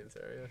live audience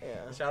area.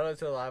 Yeah. Shout out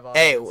to the live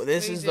Hey, audience.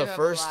 this We is do the have a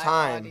first live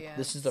time. audience.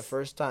 This is the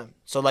first time.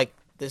 So like,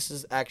 this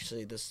is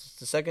the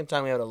second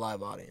time we had a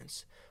live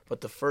audience, but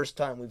the first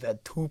time we've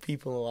had 2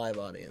 people in the live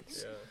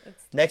audience. Yeah.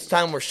 Next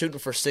time we're shooting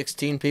for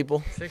 16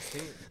 people.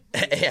 16.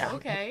 Yeah.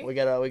 Okay. We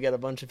got a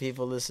bunch of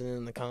people listening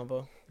in the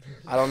combo.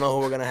 I don't know who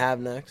we're gonna have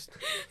next.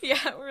 Yeah,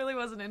 it really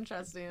wasn't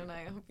interesting, and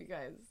I hope you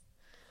guys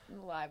in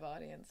the live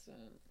audience.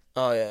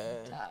 Oh yeah.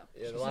 Top.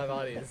 Yeah, the live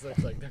audience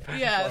looks like they're back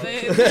Yeah,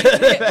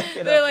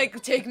 home. they're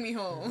like, take me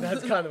home.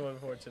 That's kind of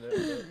unfortunate.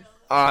 But...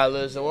 All right,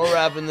 listen, we're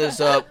wrapping this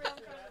up.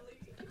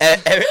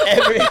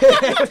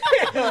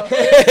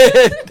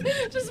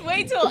 Just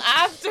wait till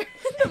after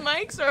the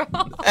mics are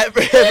off.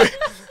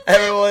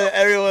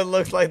 Everyone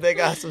looks like they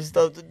got some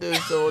stuff to do,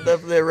 so we'll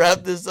definitely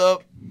wrap this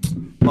up.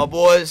 My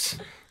boys,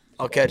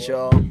 I'll catch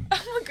y'all.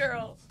 I'm a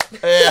girl.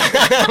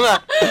 Yeah.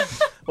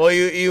 Well,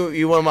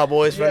 you one of my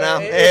boys for now.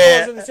 It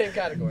falls in the same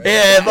category.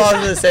 Yeah, it falls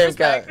in the same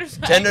Respect, kind.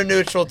 respect. Gender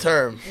neutral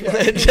term. Yeah,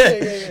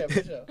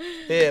 for sure.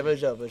 Yeah,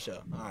 for sure.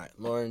 All right,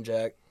 Lauren,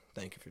 Jack,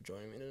 thank you for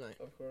joining me tonight.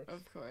 Of course.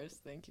 Of course.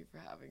 Thank you for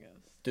having us.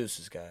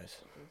 Deuces, guys.